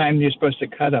is the time you're supposed to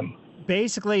cut them?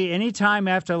 Basically, any time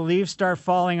after the leaves start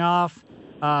falling off,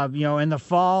 in the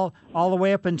fall, all the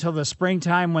way up until the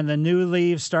springtime when the new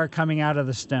leaves start coming out of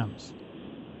the stems.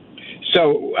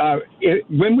 So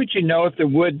when would you know if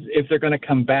they're going to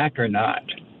come back or not?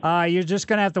 You're just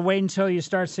going to have to wait until you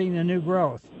start seeing the new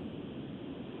growth.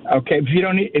 Okay. If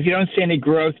you don't see any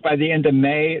growth by the end of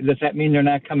May, does that mean they're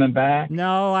not coming back?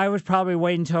 No, I would probably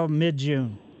wait until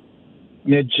mid-June.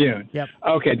 Mid-June. Yep.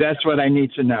 Okay, that's what I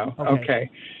need to know.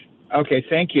 Okay,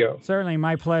 thank you. Certainly,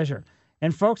 my pleasure.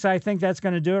 And folks, I think that's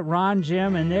going to do it. Ron,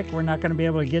 Jim, and Nick, we're not going to be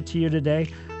able to get to you today.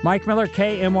 Mike Miller,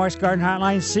 KMOX Garden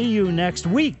Hotline. See you next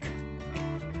week.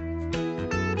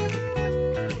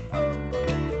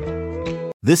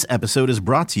 This episode is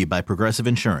brought to you by Progressive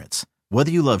Insurance.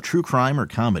 Whether you love true crime or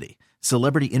comedy,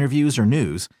 celebrity interviews or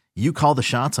news, you call the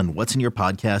shots on what's in your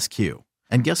podcast queue.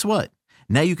 And guess what?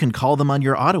 Now you can call them on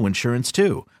your auto insurance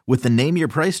too with the Name Your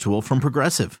Price tool from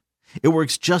Progressive. It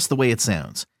works just the way it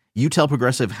sounds. You tell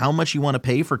Progressive how much you want to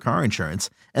pay for car insurance,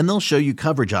 and they'll show you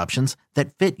coverage options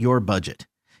that fit your budget.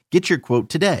 Get your quote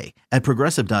today at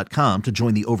Progressive.com to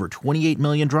join the over 28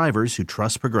 million drivers who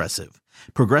trust Progressive.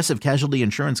 Progressive Casualty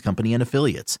Insurance Company and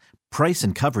Affiliates. Price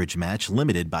and coverage match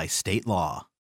limited by state law.